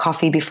have my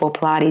coffee before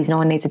Pilates. No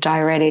one needs a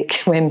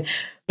diuretic when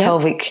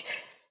pelvic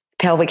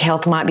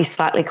health might be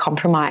slightly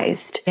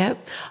compromised. Yep.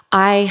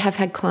 I have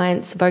had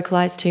clients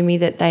vocalize to me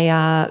that they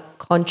are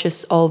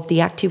conscious of the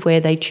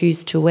activewear they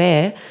choose to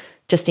wear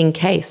just in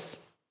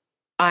case.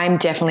 I'm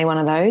definitely one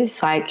of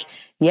those. Like,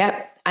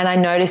 yep. And I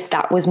noticed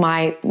that was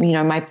my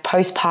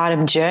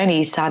postpartum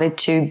journey started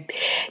to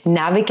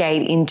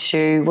navigate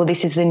into, well,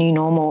 this is the new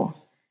normal.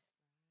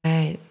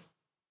 Right.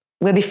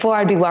 Where before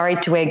I'd be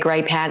worried to wear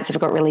grey pants if I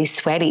got really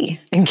sweaty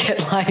and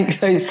get like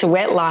those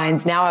sweat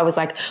lines. Now I was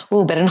like,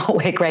 oh, better not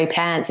wear grey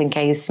pants in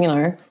case,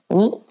 heaven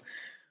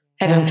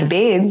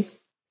forbid.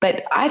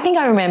 But I think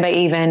I remember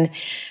even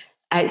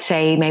at,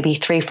 say, maybe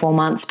 3-4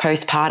 months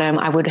postpartum,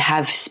 I would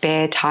have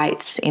spare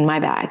tights in my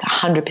bag,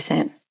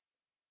 100%.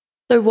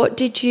 So what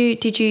did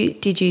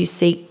you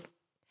seek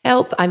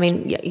help? I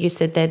mean, you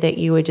said there that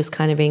you were just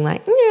kind of being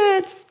like,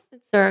 it's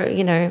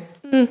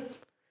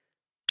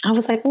I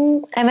was like,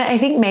 and I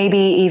think maybe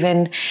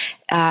even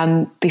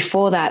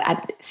before that,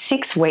 at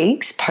 6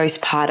 weeks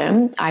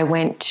postpartum, I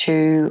went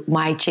to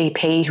my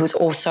GP, who was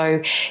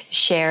also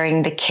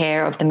sharing the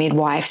care of the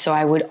midwife. So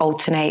I would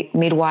alternate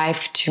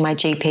midwife to my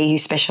GP, who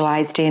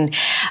specialised in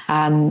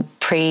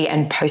pre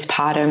and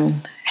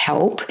postpartum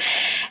help.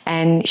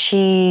 And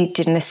she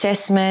did an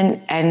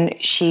assessment and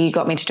she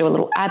got me to do a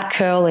little ab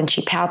curl, and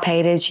she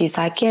palpated. She's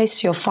like,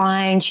 yes, you're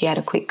fine. She had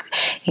a quick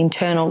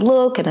internal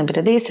look and a bit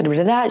of this and a bit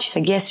of that. She's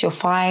like, yes, you're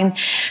fine.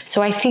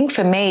 So I think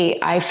for me,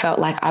 I felt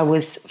like I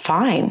was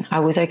fine. I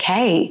was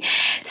okay.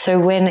 So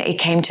when it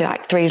came to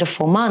like 3 to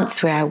 4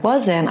 months where I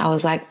wasn't, I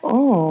was like,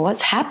 oh,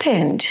 what's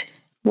happened?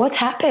 What's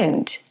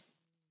happened?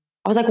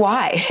 I was like,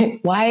 why?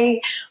 Why?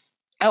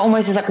 I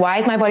almost was like, why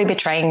is my body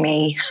betraying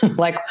me?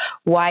 Like,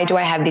 why do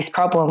I have this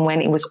problem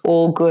when it was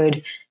all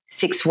good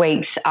 6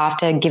 weeks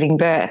after giving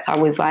birth? I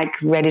was like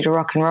ready to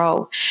rock and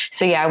roll.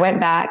 So yeah, I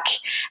went back,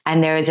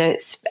 and there was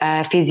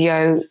a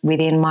physio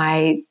within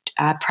my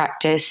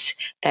practice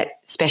that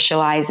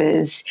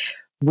specializes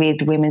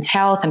with women's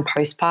health and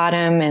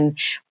postpartum, and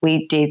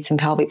we did some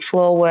pelvic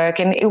floor work.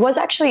 And it was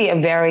actually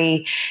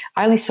I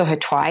only saw her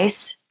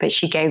twice, but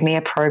she gave me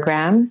a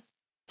program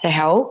to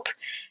help,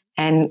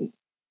 and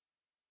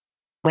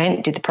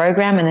did the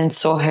program, and then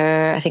saw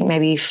her, I think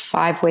maybe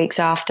 5 weeks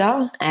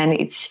after, and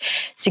it's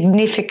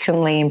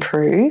significantly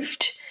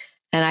improved.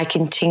 And I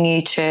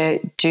continue to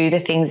do the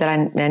things that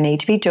I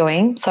need to be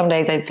doing. Some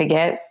days I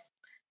forget.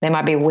 There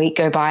might be a week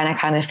go by and I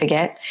kind of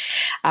forget.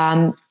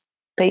 But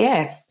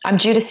yeah, I'm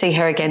due to see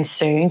her again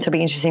soon. So it'll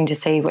be interesting to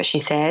see what she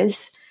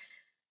says.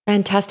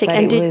 Fantastic. But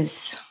and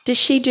does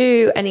she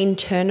do an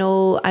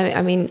internal,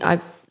 I mean,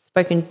 I've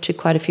spoken to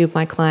quite a few of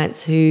my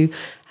clients who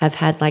have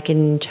had like an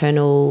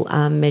internal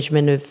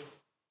measurement of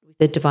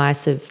the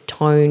device of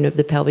tone of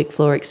the pelvic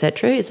floor,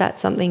 etc. Is that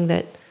something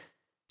that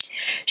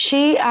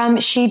she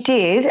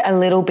did a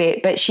little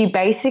bit, but she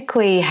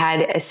basically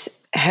had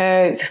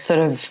her sort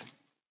of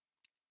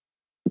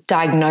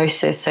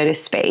diagnosis, so to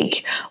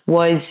speak,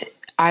 was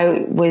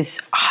I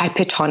was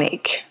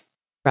hypertonic.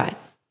 Right.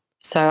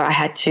 So I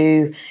had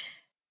to.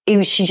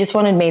 She just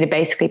wanted me to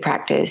basically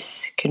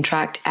practice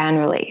contract and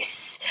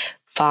release.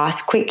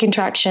 Fast, quick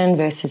contraction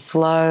versus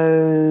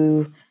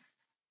slow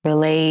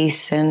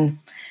release. And,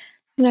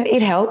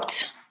 it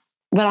helped.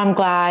 But I'm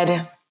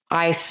glad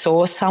I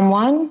saw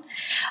someone.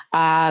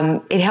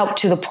 It helped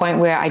to the point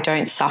where I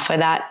don't suffer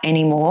that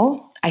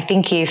anymore. I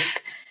think if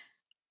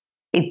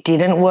it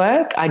didn't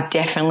work, I'd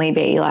definitely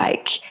be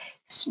like,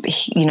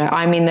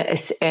 I'm in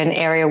an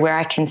area where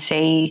I can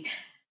see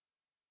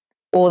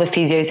all the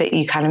physios that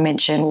you kind of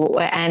mentioned,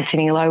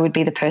 Anthony Lowe would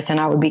be the person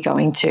I would be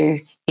going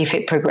to if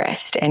it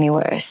progressed any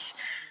worse.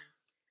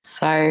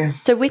 So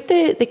with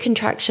the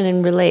contraction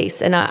and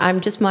release, and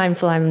I'm just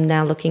mindful, I'm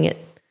now looking at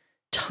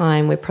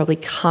time, we're probably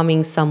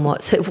coming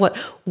somewhat. So what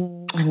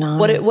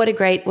a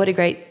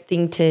great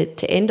thing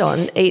to end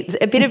on. It's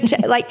a bit of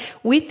like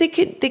with the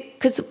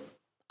because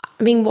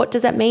I mean, what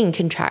does that mean,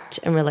 contract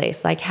and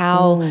release? Like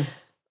how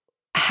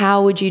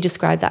would you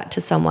describe that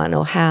to someone,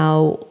 or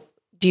how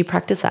do you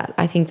practice that?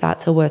 I think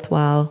that's a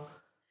worthwhile.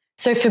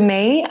 So for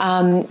me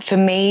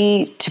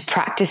to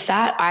practice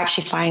that, I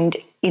actually find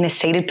in a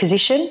seated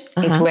position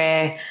is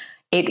where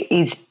it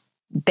is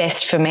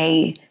best for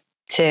me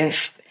to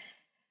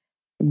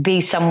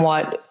be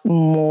somewhat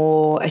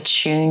more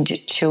attuned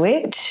to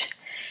it.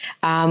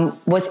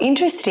 What's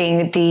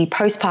interesting, the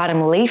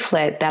postpartum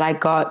leaflet that I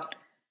got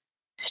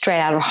straight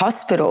out of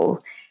hospital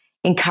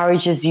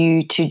encourages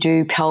you to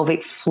do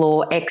pelvic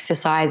floor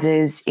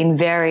exercises in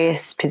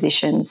various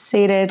positions,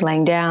 seated,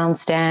 laying down,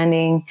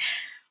 standing,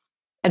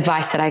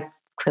 advice that I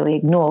clearly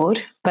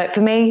ignored. But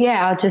for me,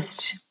 yeah, I'll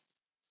just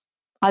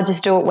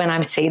do it when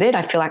I'm seated.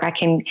 I feel like I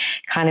can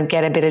kind of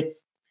get a bit of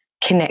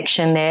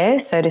connection there,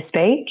 so to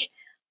speak.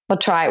 I'll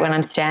try it when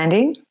I'm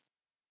standing.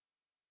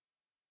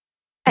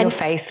 And your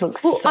face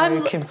looks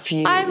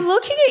confused. I'm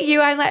looking at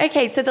you. I'm like,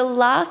 okay, so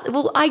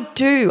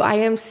I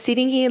am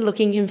sitting here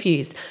looking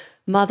confused.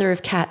 Mother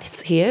of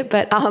cats here,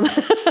 but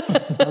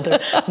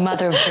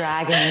mother of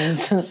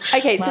dragons.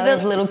 Okay, mother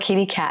of little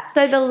kitty cats.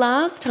 So the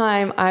last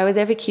time I was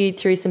ever cued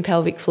through some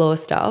pelvic floor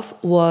stuff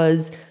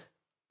was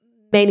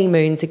many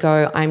moons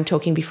ago. I'm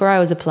talking before I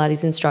was a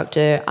Pilates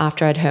instructor,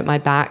 after I'd hurt my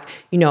back.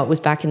 You know, it was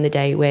back in the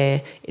day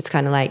where it's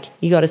kind of like,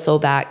 you got a sore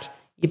back,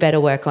 you better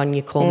work on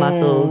your core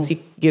muscles,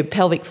 your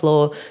pelvic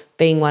floor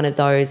being one of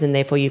those, and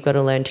therefore you've got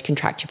to learn to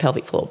contract your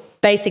pelvic floor.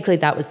 Basically,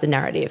 that was the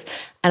narrative.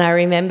 And I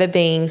remember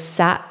being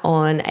sat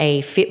on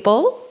a fit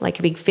ball, like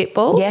a big fit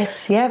ball.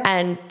 Yes, yeah.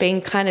 And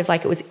being kind of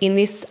like, it was in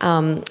this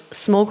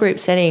small group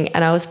setting,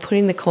 and I was put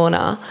in the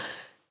corner.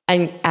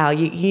 And Al,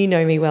 you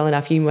know me well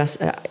enough. You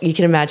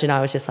can imagine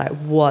I was just like,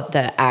 what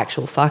the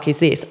actual fuck is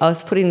this? I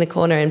was put in the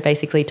corner and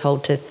basically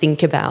told to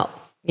think about,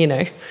 you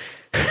know.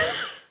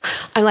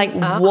 I'm like,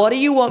 what do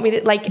you want me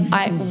to, like,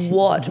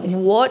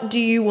 what do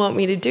you want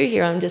me to do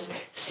here? I'm just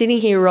sitting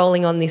here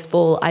rolling on this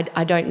ball.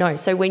 I don't know.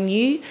 So when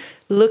you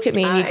look at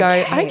me and you go,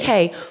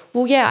 okay,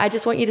 well, yeah, I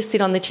just want you to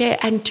sit on the chair,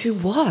 and do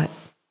what?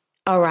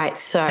 All right,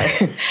 so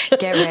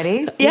get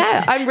ready.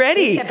 Yeah, I'm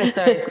ready. This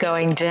episode's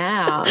going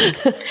down.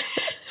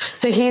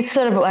 So here's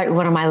sort of like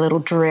one of my little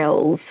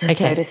drills,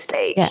 so to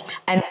speak. Yeah.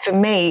 And for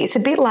me, it's a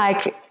bit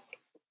like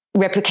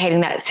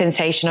replicating that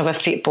sensation of a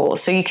fit ball.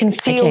 So you can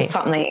feel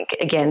something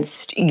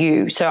against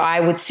you. So I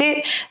would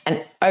sit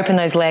and open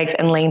those legs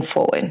and lean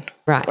forward.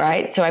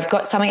 Right. So I've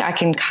got something I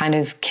can kind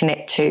of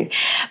connect to.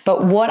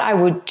 But what I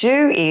would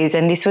do is,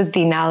 and this was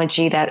the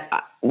analogy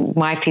that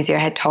my physio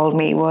had told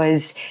me,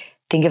 was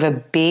think of a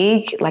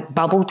big, like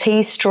bubble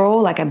tea straw,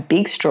 like a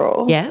big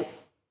straw. Yeah.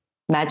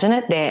 Imagine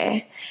it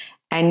there.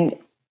 And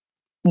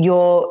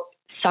you're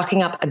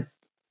sucking up a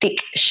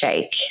thick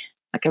shake,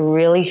 like a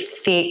really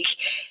thick,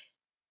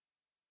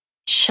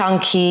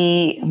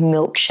 chunky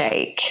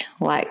milkshake.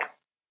 Like, I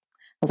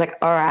was like,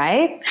 all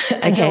right.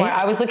 Okay.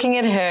 I was looking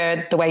at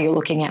her the way you're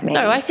looking at me.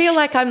 No, I feel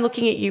like I'm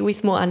looking at you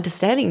with more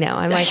understanding now.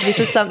 I'm like, this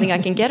is something I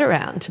can get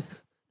around.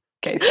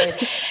 Okay,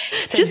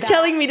 so just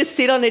telling me to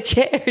sit on a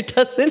chair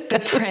doesn't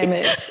the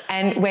premise.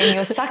 And when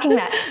you're sucking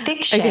that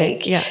thick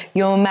shake,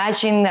 you're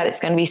imagining that it's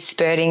going to be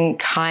spurting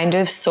kind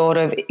of sort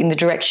of in the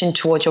direction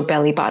towards your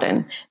belly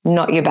button,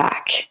 not your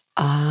back.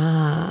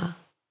 I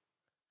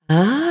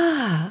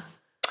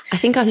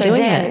think I'm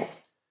doing it.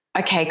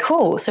 Okay,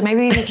 cool. So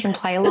maybe we can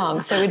play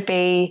along. So it would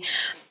be...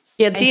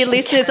 Yeah, dear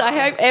listeners, I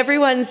hope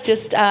everyone's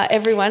just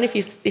everyone. If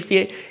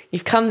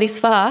you've come this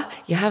far,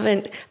 you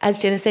haven't, as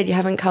Jenna said, you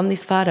haven't come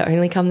this far to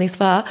only come this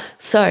far.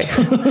 So,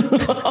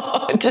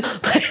 does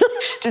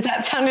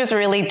that sound just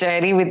really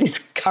dirty with this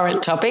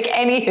current topic?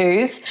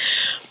 Anywho's,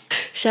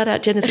 shout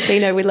out Jenna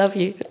Zapino, we love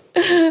you.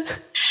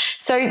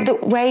 So the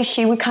way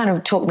she would kind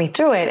of talk me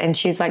through it, and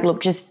she's like,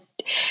 look, just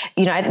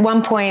at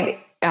one point.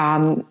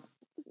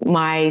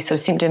 My sort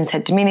of symptoms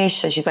had diminished.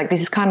 So she's like,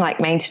 this is kind of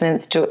like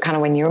maintenance. Do it kind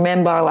of when you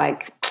remember.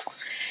 Like,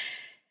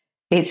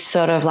 it's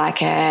sort of like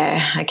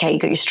okay, you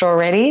got your straw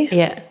ready?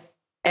 Yeah.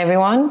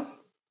 Everyone,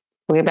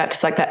 we're about to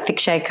suck that thick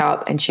shake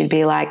up. And she'd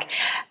be like,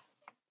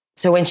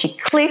 so when she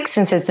clicks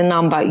and says the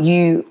number,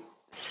 you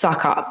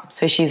suck up.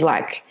 So she's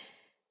like,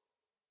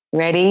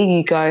 ready?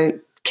 You go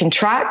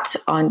contract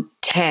on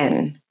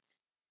 10,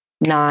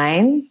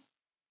 9,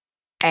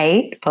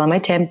 8, follow my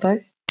tempo,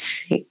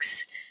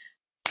 6,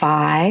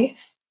 5,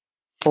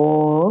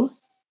 4,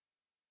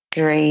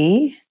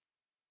 3,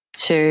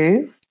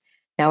 2.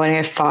 Now we're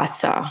going to go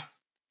faster.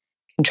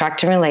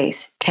 Contract and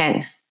release.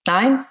 10,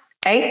 9,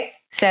 8,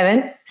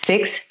 7,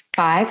 6,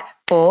 5,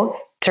 4,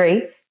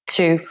 3,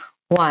 2,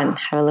 1.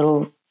 Have a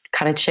little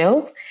kind of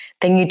chill.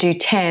 Then you do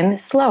 10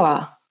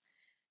 slower.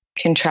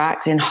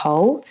 Contract and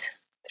hold.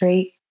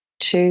 3,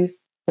 2,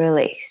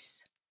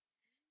 release.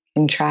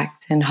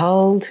 contract and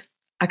hold.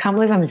 I can't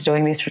believe I'm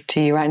doing this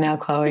to you right now,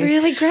 Chloe.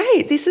 Really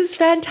great. This is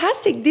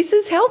fantastic. This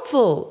is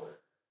helpful.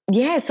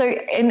 Yeah, so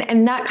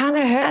and that kind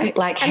of hurt,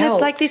 and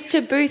it's like this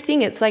taboo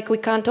thing. It's like we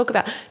can't talk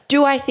about.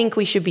 Do I think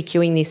we should be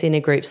cueing this in a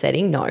group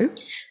setting? No.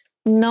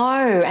 No,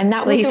 and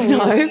that was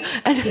no.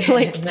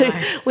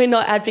 And we're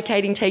not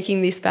advocating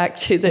taking this back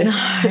to the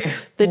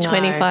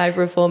 25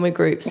 reformer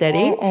group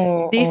setting.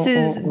 This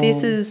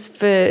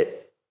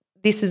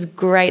is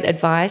great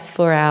advice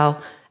for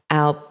our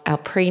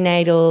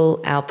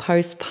prenatal, our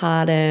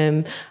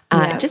postpartum,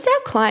 just our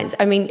clients.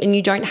 I mean, and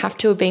you don't have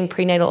to have been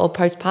prenatal or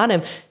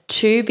postpartum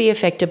to be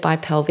affected by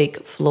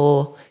pelvic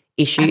floor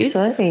issues.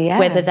 Absolutely, yeah.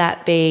 Whether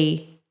that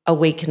be a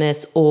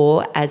weakness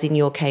or, as in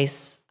your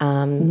case,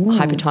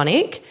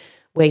 hypertonic,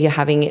 where you're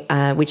having,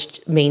 which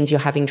means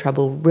you're having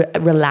trouble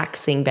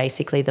relaxing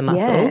basically the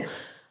muscle.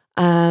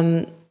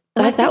 Yeah.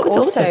 That was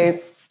also awesome.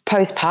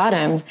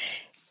 Postpartum.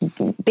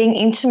 Being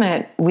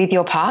intimate with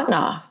your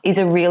partner is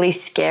a really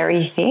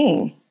scary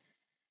thing.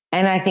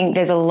 And I think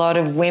there's a lot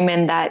of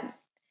women that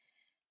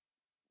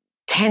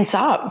tense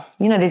up.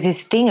 You know, there's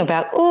this thing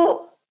about,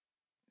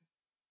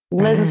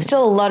 there's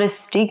still a lot of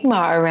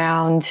stigma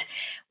around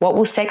what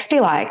will sex be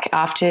like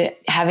after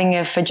having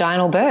a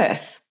vaginal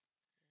birth.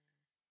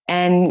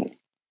 And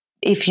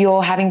if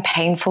you're having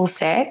painful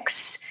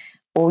sex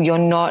or you're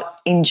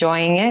not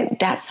enjoying it,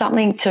 that's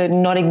something to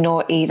not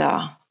ignore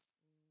either.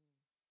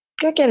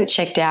 Go get it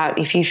checked out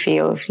if you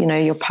feel,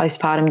 your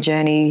postpartum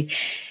journey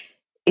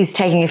is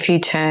taking a few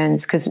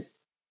turns, because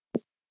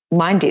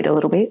mine did a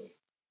little bit.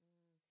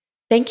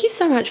 Thank you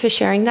so much for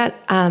sharing that,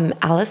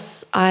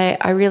 Alice.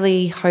 I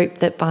really hope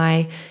that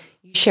by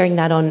sharing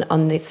that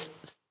on this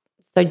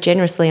so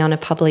generously on a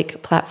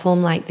public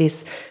platform like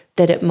this,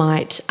 that it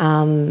might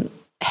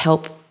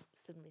help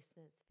some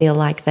listeners feel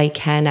like they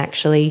can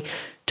actually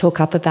talk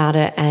up about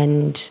it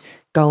and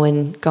go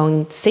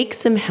and seek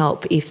some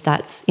help if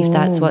that's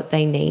what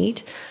they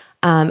need.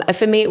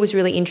 For me, it was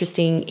really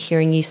interesting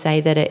hearing you say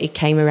that it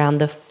came around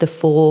the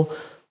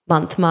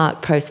 4-month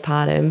mark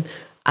postpartum.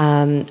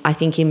 I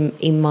think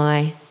in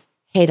my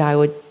head I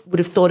would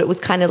have thought it was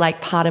kind of like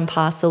part and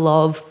parcel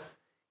of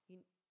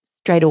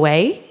straight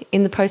away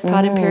in the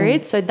postpartum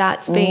period. So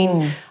that's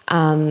been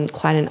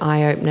quite an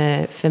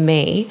eye-opener for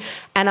me.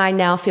 And I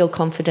now feel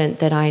confident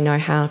that I know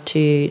how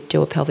to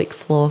do a pelvic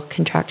floor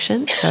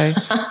contraction. So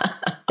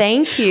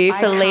thank you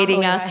for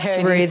leading us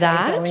through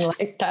that.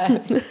 Like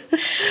that.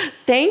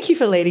 Thank you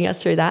for leading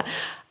us through that.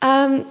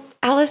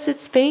 Alice,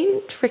 it's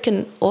been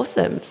freaking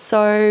awesome.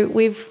 So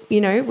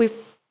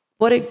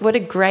what a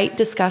great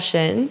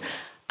discussion.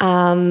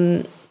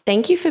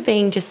 Thank you for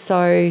being just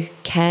so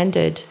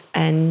candid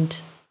and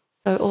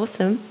so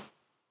awesome.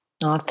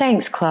 Oh,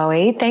 thanks,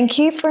 Chloe. Thank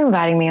you for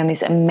inviting me on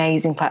this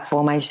amazing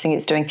platform. I just think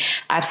it's doing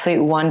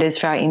absolute wonders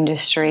for our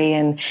industry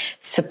and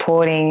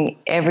supporting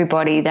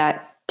everybody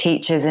that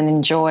teaches and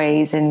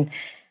enjoys and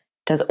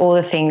does all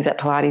the things that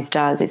Pilates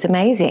does. It's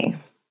amazing.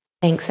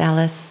 Thanks,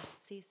 Alice.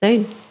 See you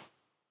soon.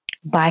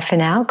 Bye for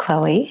now,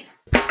 Chloe.